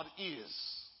God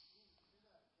is.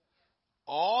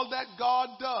 All that God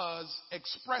does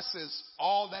expresses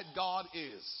all that God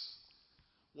is.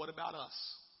 What about us?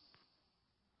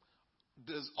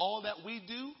 Does all that we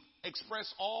do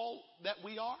express all that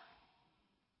we are?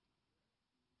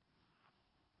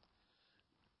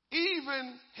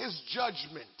 Even his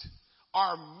judgment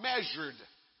are measured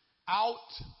out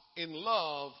in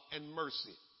love and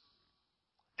mercy.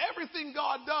 Everything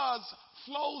God does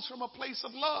flows from a place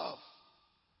of love.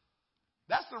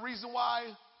 That's the reason why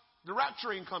the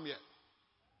rapture ain't come yet.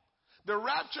 The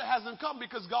rapture hasn't come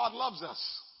because God loves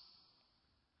us.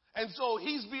 And so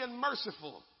he's being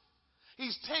merciful.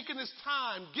 He's taken his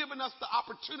time, giving us the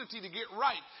opportunity to get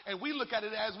right. And we look at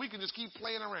it as we can just keep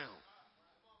playing around.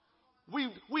 We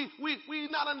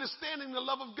not understanding the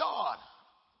love of God.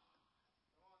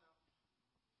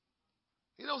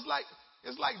 You know,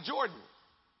 it's like Jordan.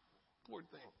 Poor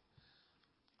thing.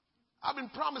 I've been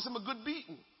promising him a good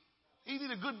beating. He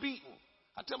need a good beating.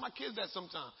 I tell my kids that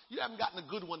sometimes. You haven't gotten a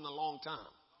good one in a long time.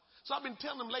 So I've been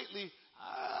telling them lately,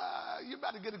 you're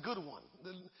about to get a good one.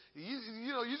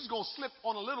 You're just going to slip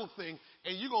on a little thing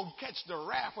and you're going to catch the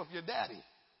wrath of your daddy.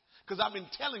 Because I've been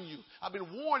telling you, I've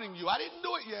been warning you. I didn't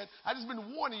do it yet. I just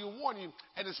been warning you.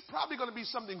 And it's probably going to be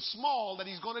something small that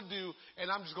he's going to do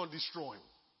and I'm just going to destroy him.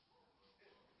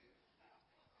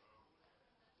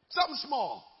 Something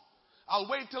small. I'll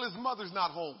wait till his mother's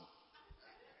not home.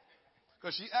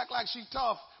 Because she act like she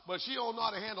tough, but she don't know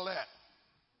how to handle that.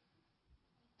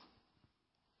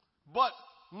 But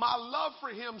my love for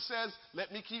him says,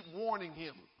 let me keep warning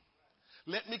him.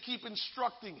 Let me keep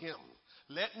instructing him.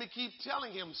 Let me keep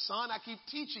telling him, son, I keep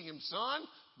teaching him, son,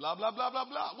 blah, blah, blah, blah,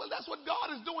 blah. Well, that's what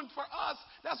God is doing for us.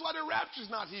 That's why the rapture's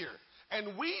not here.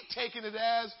 And we taking it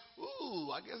as,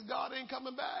 ooh, I guess God ain't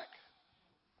coming back.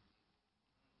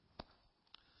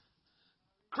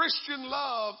 Christian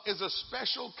love is a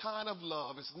special kind of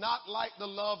love. It's not like the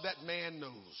love that man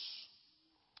knows.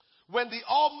 When the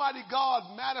Almighty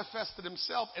God manifested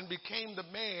himself and became the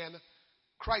man,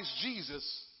 Christ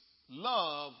Jesus,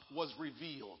 love was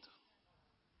revealed.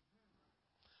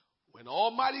 When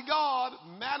Almighty God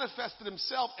manifested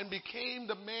himself and became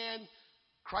the man,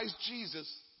 Christ Jesus,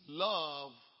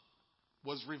 love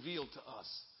was revealed to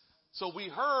us. So we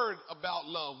heard about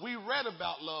love. We read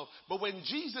about love. But when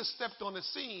Jesus stepped on the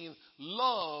scene,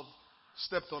 love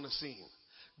stepped on the scene.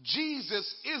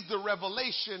 Jesus is the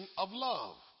revelation of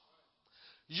love.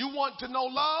 You want to know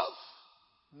love?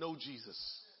 Know Jesus.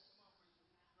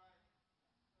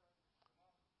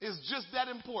 It's just that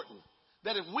important.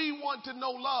 that if we want to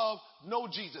know love, know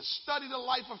Jesus. Study the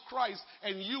life of Christ,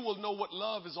 and you will know what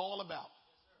love is all about.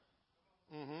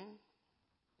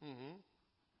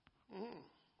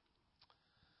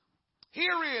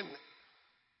 Herein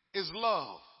is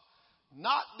love.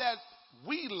 Not that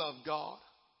we love God,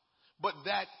 but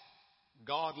that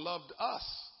God loved us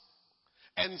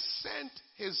and sent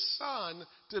his Son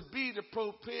to be the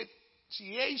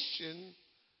propitiation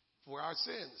for our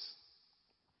sins.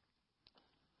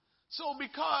 So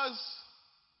because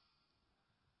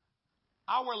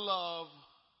our love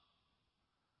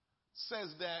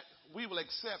says that we will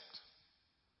accept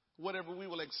whatever we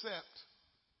will accept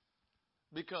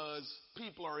because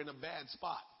people are in a bad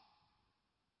spot.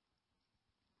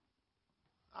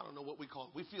 I don't know what we call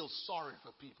it. We feel sorry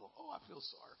for people. Oh, I feel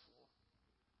sorry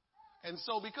for them. And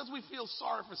so because we feel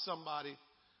sorry for somebody,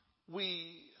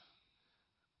 we,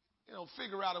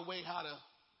 figure out a way how to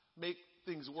make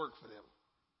things work for them.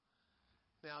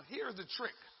 Now, here's the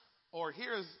trick, or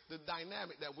here's the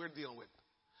dynamic that we're dealing with.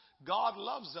 God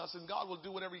loves us, and God will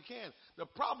do whatever he can. The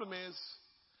problem is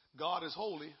God is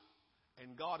holy,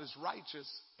 and God is righteous,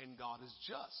 and God is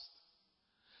just.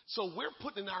 So we're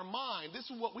putting in our mind, this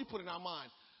is what we put in our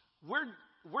mind. We're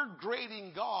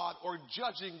grading God or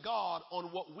judging God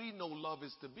on what we know love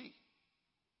is to be.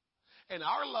 And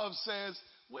our love says,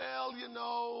 well,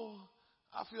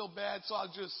 I feel bad, so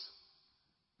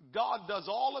God does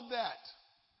all of that.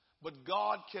 But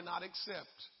God cannot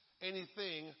accept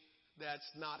anything that's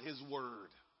not his word.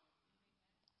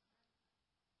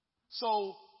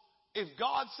 So if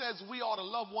God says we ought to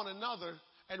love one another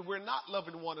and we're not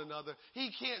loving one another, he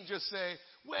can't just say,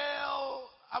 well,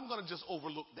 I'm going to just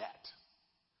overlook that.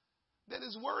 Then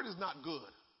his word is not good.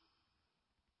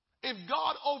 If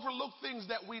God overlooked things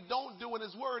that we don't do in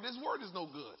his word is no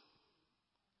good.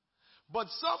 But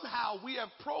somehow we have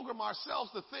programmed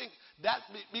ourselves to think that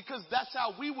because that's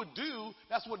how we would do,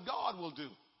 that's what God will do.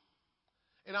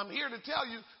 And I'm here to tell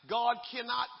you, God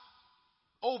cannot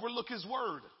overlook his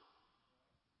word.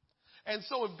 And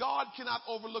so if God cannot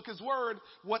overlook his word,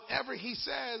 whatever he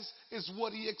says is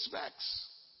what he expects.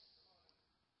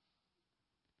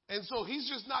 And so he's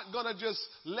just not going to just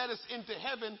let us into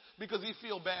heaven because he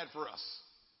feels bad for us.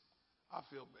 I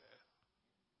feel bad.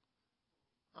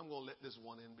 I'm going to let this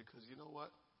one in because you know what?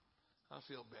 I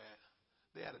feel bad.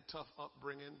 They had a tough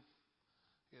upbringing.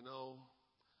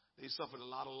 They suffered a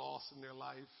lot of loss in their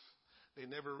life. They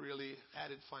never really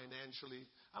had it financially.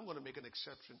 I'm going to make an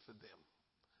exception for them.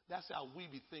 That's how we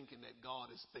be thinking that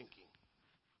God is thinking.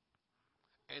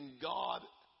 And God,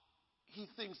 he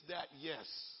thinks that, yes,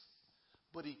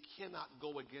 but he cannot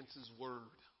go against his word.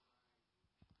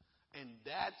 And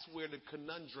that's where the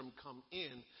conundrum come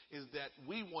in, is that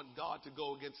we want God to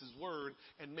go against his word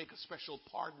and make a special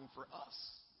pardon for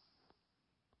us.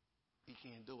 He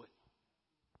can't do it.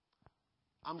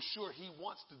 I'm sure he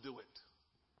wants to do it.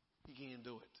 He can't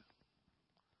do it.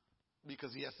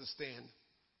 Because he has to stand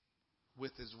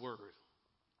with his word.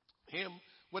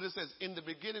 What it says, in the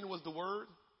beginning was the word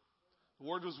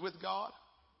was with God,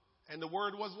 and the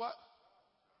word was what?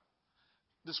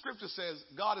 The scripture says,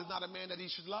 God is not a man that he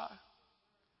should lie.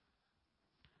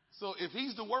 So if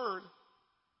he's the word,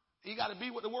 he got to be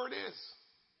what the word is.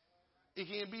 It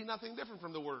can't be nothing different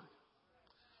from the word.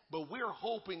 But we're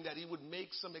hoping that he would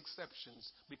make some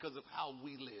exceptions because of how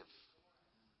we live.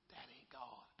 That ain't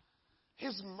God.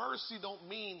 His mercy don't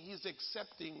mean he's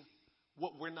accepting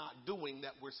what we're not doing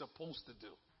that we're supposed to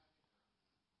do.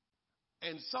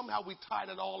 And somehow we tied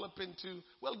it all up into,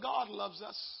 well, God loves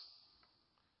us.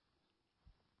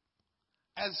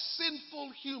 As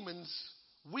sinful humans,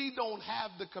 we don't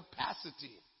have the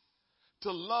capacity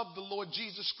to love the Lord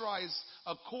Jesus Christ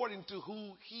according to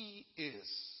who he is.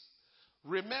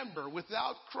 Remember,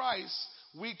 without Christ,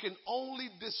 we can only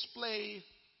display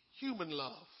human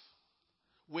love,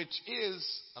 which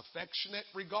is affectionate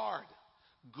regard,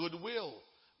 goodwill,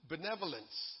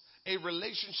 benevolence, a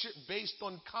relationship based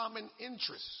on common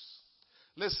interests.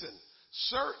 Listen,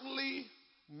 certainly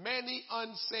many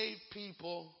unsaved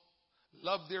people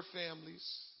love their families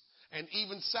and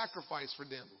even sacrifice for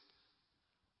them.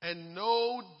 And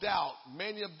no doubt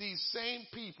many of these same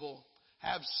people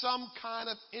have some kind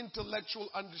of intellectual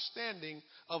understanding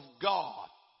of God,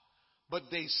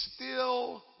 but they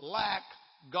still lack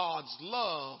God's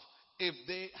love if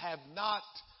they have not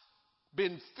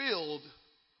been filled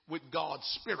with God's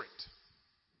Spirit.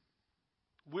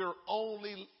 We're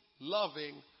only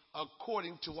loving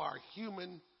according to our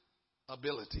human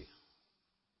ability.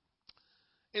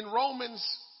 In Romans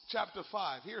chapter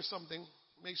 5, here's something.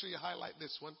 Make sure you highlight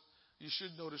this one. You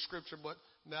should know the scripture, but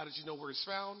now that you know where it's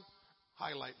found,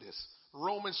 highlight this.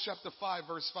 Romans chapter 5,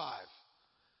 verse 5.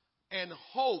 and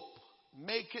hope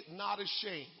make it not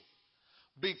ashamed,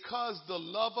 because the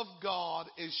love of God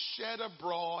is shed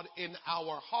abroad in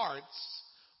our hearts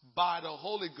by the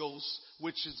Holy Ghost,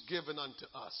 which is given unto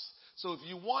us. So if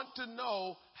you want to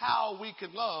know how we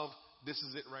can love, this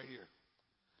is it right here.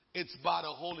 It's by the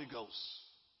Holy Ghost.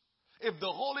 If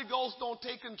the Holy Ghost don't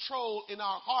take control in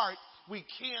our heart, we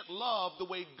can't love the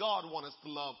way God wants us to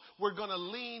love. We're going to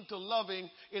lean to loving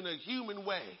in a human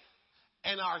way.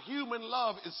 And our human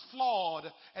love is flawed,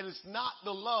 and it's not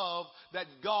the love that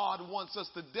God wants us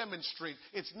to demonstrate.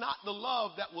 It's not the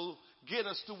love that will get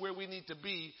us to where we need to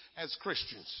be as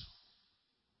Christians.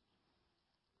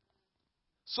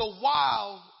 So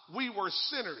while we were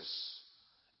sinners,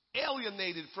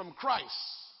 alienated from Christ,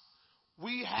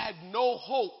 we had no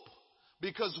hope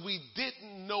because we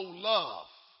didn't know love.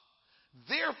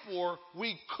 Therefore,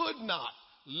 we could not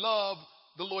love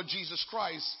the Lord Jesus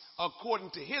Christ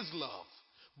according to his love.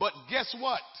 But guess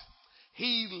what?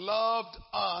 He loved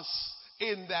us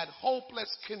in that hopeless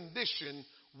condition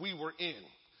we were in.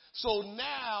 So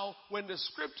now when the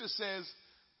scripture says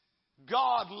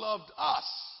God loved us,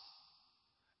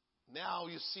 now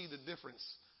you see the difference.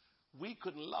 We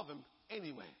couldn't love him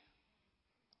anyway.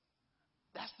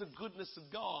 That's the goodness of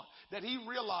God, that he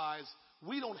realized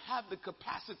we don't have the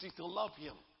capacity to love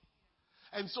him.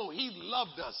 And so he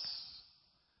loved us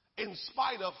in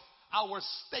spite of our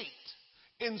state,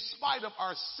 in spite of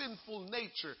our sinful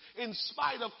nature, in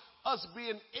spite of us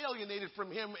being alienated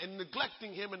from him and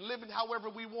neglecting him and living however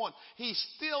we want. He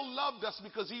still loved us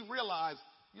because he realized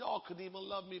y'all couldn't even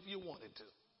love me if you wanted to.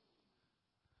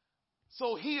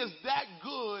 So he is that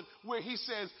good where he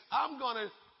says, I'm going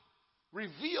to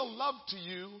reveal love to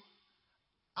you.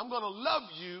 I'm going to love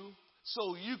you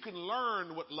so you can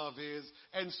learn what love is.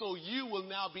 And so you will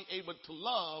now be able to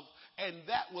love. And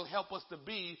that will help us to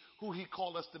be who he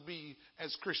called us to be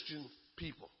as Christian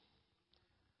people.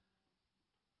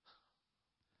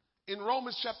 In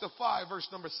Romans chapter 5, verse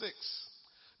number 6,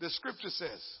 the scripture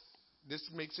says, this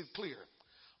makes it clear.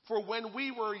 For when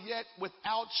we were yet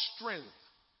without strength,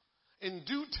 in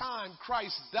due time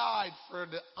Christ died for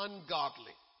the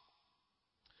ungodly.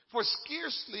 For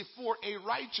scarcely for a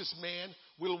righteous man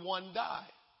will one die.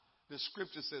 The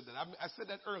scripture said that. I said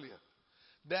that earlier.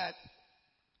 That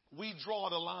we draw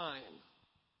the line.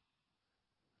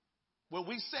 When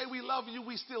we say we love you,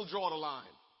 we still draw the line.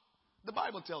 The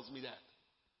Bible tells me that.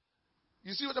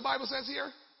 You see what the Bible says here?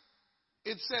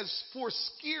 It says, for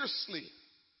scarcely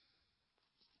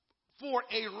for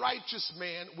a righteous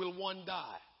man will one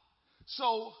die.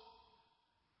 So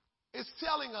it's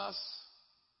telling us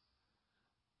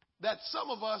that some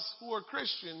of us who are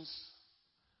Christians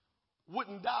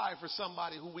wouldn't die for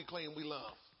somebody who we claim we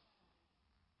love.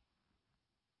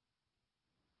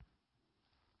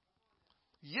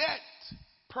 Yet,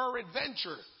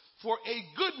 peradventure, for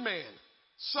a good man,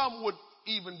 some would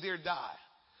even dare die.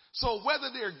 So whether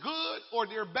they're good or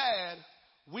they're bad,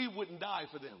 we wouldn't die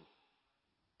for them.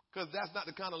 Because that's not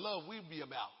the kind of love we'd be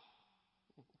about.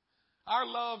 Our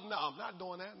love, no, I'm not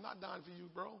doing that. I'm not dying for you,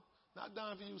 bro. Not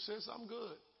dying for you, sis. I'm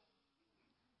good.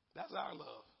 That's our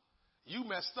love. You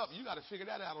messed up. You got to figure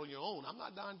that out on your own. I'm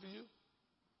not dying for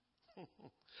you.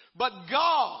 But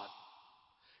God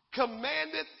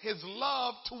commanded his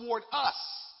love toward us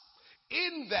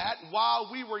in that while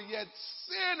we were yet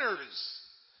sinners,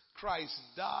 Christ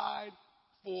died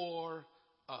for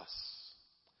us.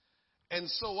 And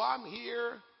so I'm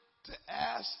here to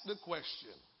ask the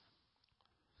question.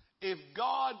 If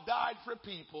God died for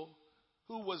people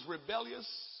who was rebellious,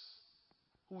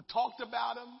 who talked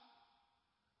about him,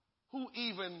 who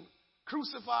even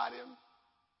crucified him,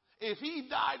 if he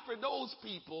died for those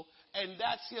people and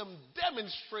that's him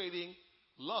demonstrating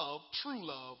love, true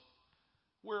love,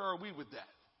 where are we with that?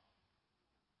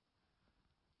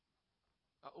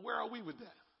 Where are we with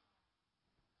that?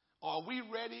 Are we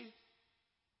ready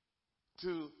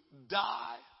to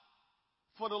die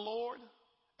for the Lord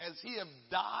as he have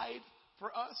died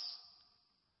for us?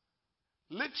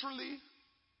 Literally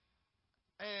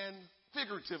and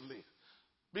figuratively.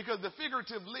 Because the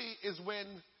figuratively is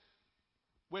when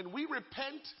we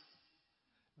repent,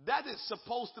 that is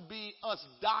supposed to be us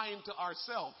dying to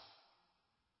ourselves.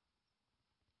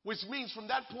 Which means from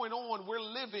that point on, we're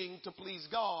living to please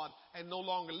God and no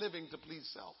longer living to please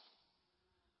self.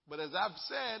 But as I've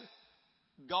said,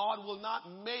 God will not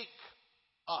make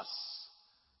us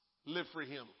live for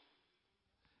him.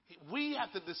 We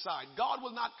have to decide. God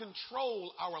will not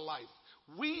control our life.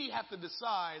 We have to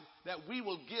decide that we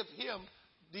will give him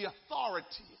the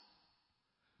authority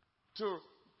to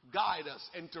guide us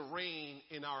and to reign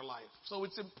in our life. So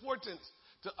it's important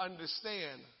to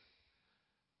understand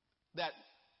that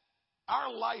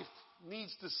Our life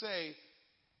needs to say,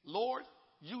 Lord,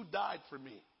 you died for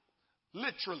me.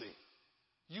 Literally,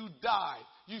 you died.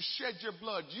 You shed your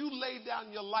blood. You laid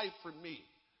down your life for me.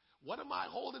 What am I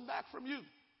holding back from you?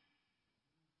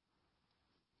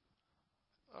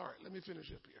 All right, let me finish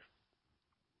up here.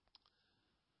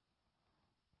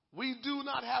 We do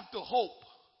not have to hope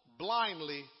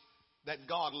blindly that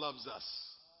God loves us.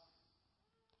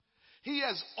 He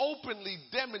has openly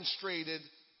demonstrated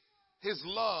his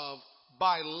love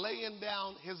by laying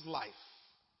down his life.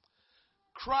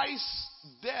 Christ's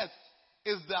death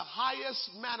is the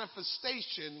highest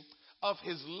manifestation of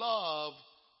his love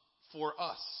for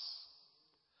us.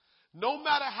 No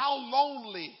matter how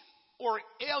lonely or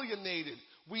alienated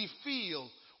we feel,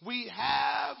 we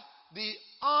have the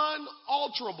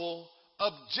unalterable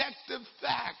objective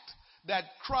fact that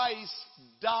Christ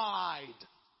died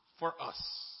for us.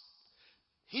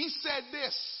 He said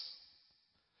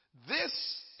this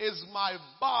is my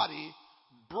body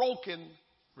broken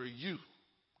for you.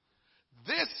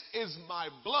 This is my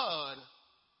blood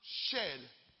shed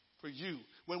for you.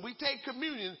 When we take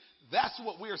communion, that's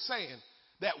what we're saying.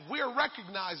 That we're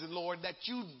recognizing, Lord, that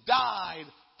you died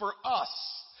for us.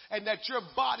 And that your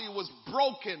body was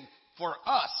broken for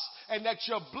us. And that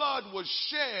your blood was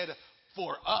shed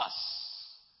for us.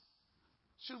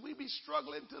 Should we be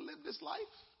struggling to live this life?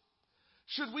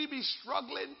 Should we be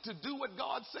struggling to do what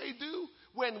God say do?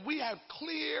 When we have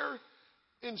clear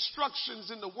instructions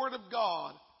in the Word of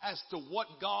God as to what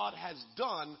God has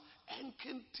done and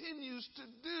continues to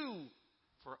do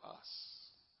for us.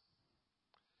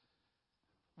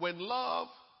 When love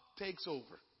takes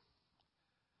over,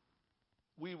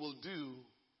 we will do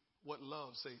what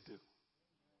love say do.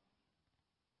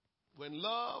 When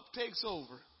love takes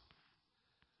over,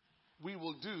 we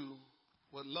will do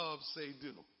what love say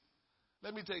do.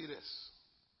 Let me tell you this.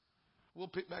 We'll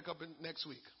pick back up next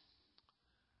week.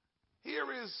 Here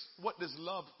is what this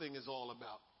love thing is all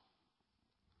about.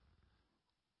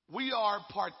 We are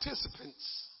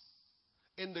participants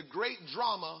in the great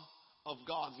drama of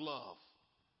God's love.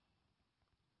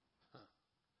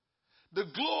 The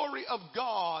glory of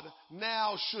God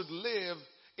now should live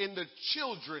in the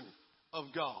children of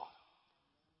God.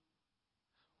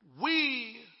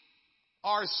 We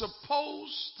are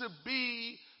supposed to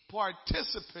be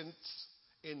participants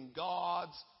in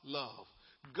God's love.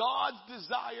 God's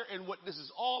desire, and what this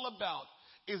is all about,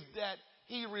 is that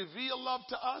he revealed love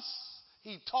to us.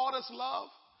 He taught us love,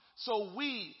 so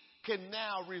we can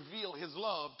now reveal his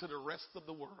love to the rest of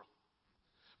the world.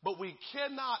 But we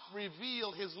cannot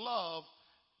reveal his love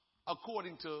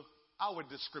according to our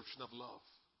description of love,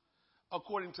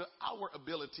 according to our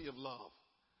ability of love.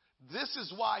 This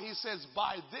is why he says,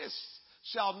 by this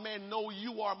shall men know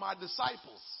you are my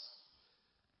disciples,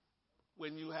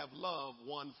 when you have love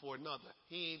one for another.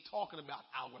 He ain't talking about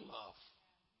our love.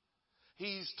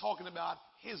 He's talking about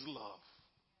his love,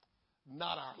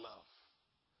 not our love.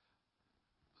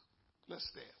 Let's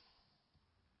stand.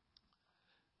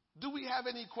 Do we have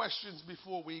any questions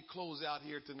before we close out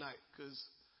here tonight? Because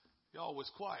y'all was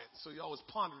quiet, so y'all was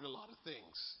pondering a lot of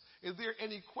things. Is there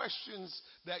any questions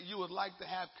that you would like to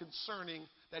have concerning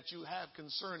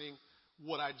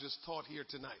what I just taught here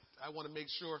tonight? I want to make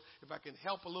sure if I can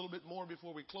help a little bit more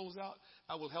before we close out,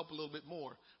 I will help a little bit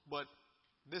more. But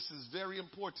this is very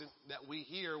important that we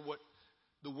hear what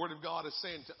the Word of God is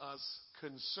saying to us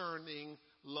concerning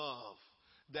love.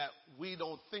 That we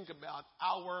don't think about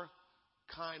our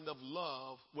kind of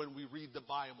love when we read the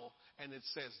Bible and it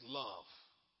says love.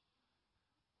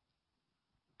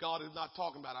 God is not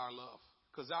talking about our love,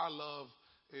 because our love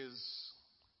is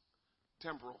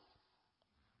temporal.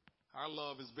 Our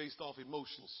love is based off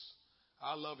emotions.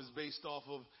 Our love is based off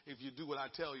of if you do what I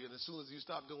tell you, and as soon as you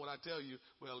stop doing what I tell you,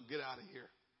 well, get out of here.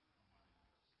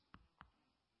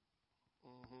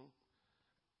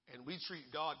 And we treat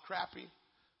God crappy.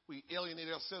 We alienate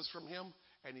ourselves from him,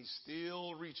 and he's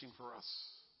still reaching for us.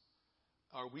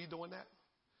 Are we doing that?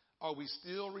 Are we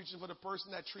still reaching for the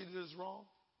person that treated us wrong?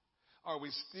 Are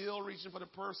we still reaching for the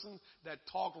person that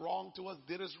talked wrong to us,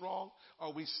 did us wrong?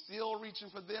 Are we still reaching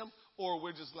for them? Or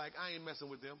we're just like, I ain't messing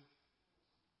with them.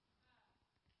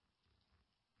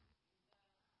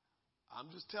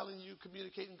 I'm just telling you,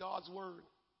 communicating God's word.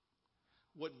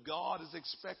 What God is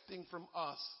expecting from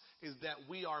us is that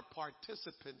we are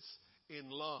participants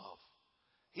in love.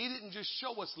 He didn't just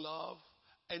show us love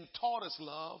and taught us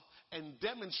love and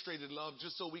demonstrated love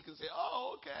just so we can say,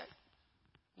 oh, okay.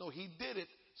 No, he did it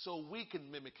so we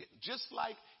can mimic it. Just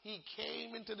like he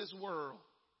came into this world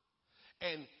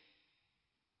and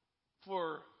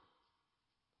for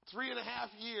 3.5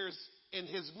 years in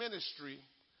his ministry,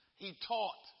 he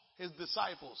taught his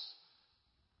disciples.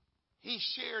 he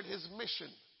shared his mission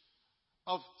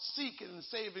of seeking and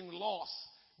saving lost.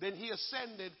 Then he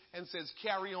ascended and says,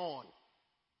 carry on.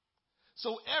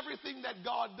 So everything that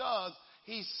God does,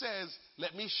 he says,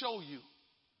 let me show you.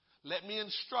 Let me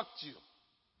instruct you.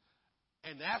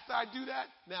 And after I do that,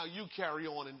 now you carry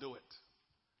on and do it.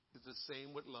 It's the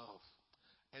same with love.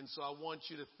 And so I want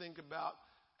you to think about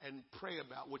and pray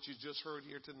about what you just heard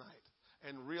here tonight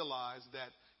and realize that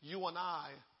you and I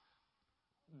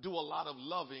do a lot of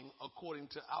loving according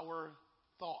to our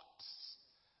thoughts,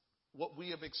 what we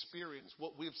have experienced,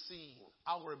 what we've seen,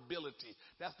 our ability.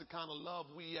 That's the kind of love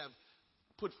we have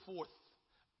put forth,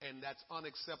 and that's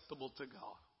unacceptable to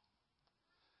God.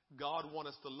 God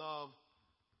wants us to love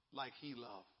like he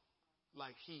loved,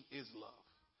 like he is love.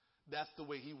 That's the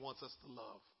way he wants us to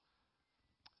love.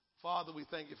 Father, we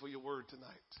thank you for your word tonight.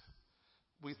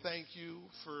 We thank you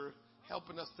for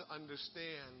helping us to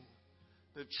understand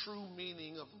the true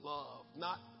meaning of love,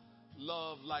 not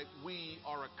love like we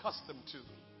are accustomed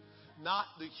to, not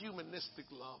the humanistic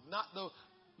love, not the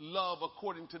love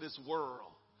according to this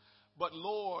world, but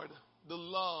Lord, the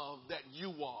love that you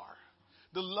are,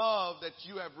 the love that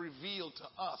you have revealed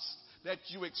to us, that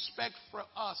you expect for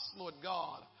us, Lord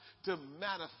God, to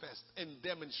manifest and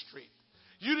demonstrate.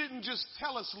 You didn't just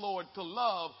tell us, Lord, to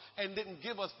love and didn't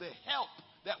give us the help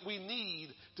that we need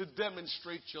to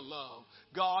demonstrate your love.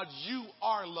 God, you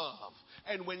are love.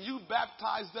 And when you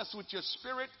baptized us with your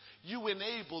spirit, you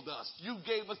enabled us. You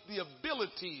gave us the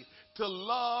ability to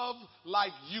love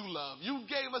like you love. You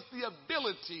gave us the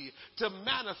ability to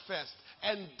manifest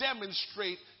and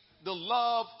demonstrate the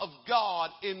love of God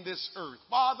in this earth.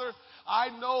 Father, I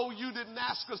know you didn't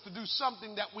ask us to do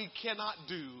something that we cannot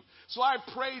do. So I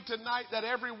pray tonight that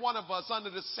every one of us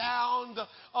under the sound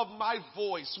of my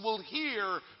voice will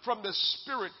hear from the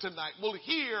Spirit tonight, will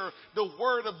hear the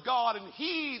Word of God and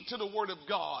heed to the Word of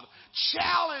God.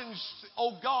 Challenge,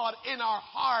 oh God, in our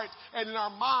heart and in our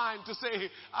mind to say,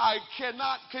 I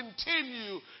cannot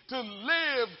continue to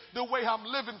live the way I'm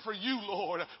living for you,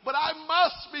 Lord, but I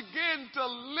must begin to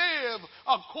live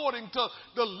according to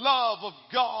the love of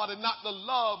God and not the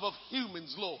love of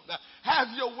humans, Lord. Have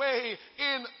your way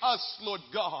in us, Lord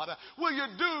God. Will you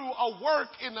do a work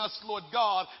in us, Lord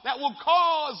God, that will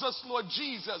cause us, Lord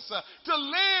Jesus, to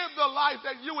live the life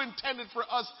that you intended for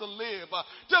us to live,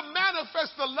 to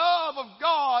manifest the love of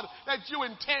God that you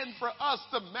intend for us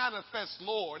to manifest,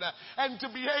 Lord, and to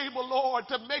be able, Lord,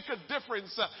 to make a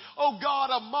difference, oh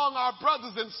God, among our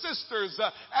brothers and sisters,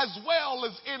 as well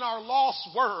as in our lost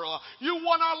world. You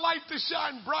want our light to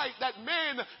shine bright, that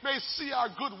men may see our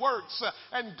good works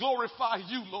and glorify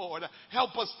you, Lord.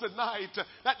 Help us tonight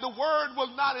that the word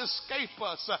will not escape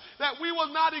us, that we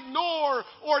will not ignore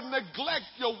or neglect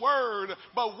your word,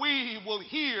 but we will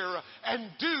hear and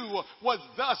do what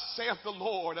thus saith the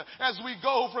Lord. As we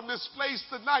go from this place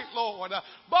tonight, Lord,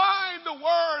 bind the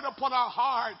word upon our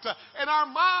heart and our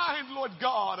mind, Lord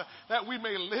God, that we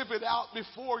may live it out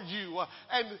before you.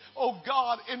 And, oh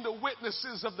God, in the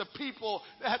witnesses of the people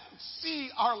that see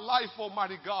our life,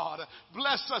 Almighty God,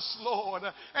 bless us, Lord,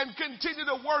 and continue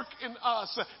to work in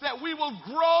us, that we will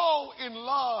grow in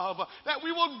love, that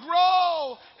we will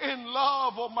grow in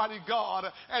love, Almighty God,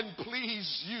 and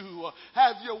please you.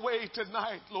 Have your way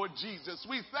tonight, Lord Jesus.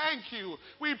 We thank you,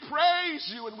 we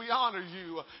praise you, and we honor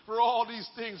you for all these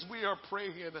things we are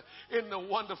praying in the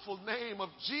wonderful name of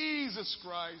Jesus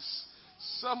Christ.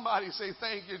 Somebody say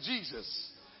thank you, Jesus.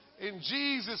 In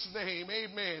Jesus' name,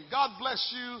 amen. God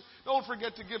bless you. Don't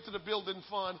forget to give to the building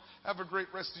fund. Have a great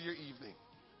rest of your evening.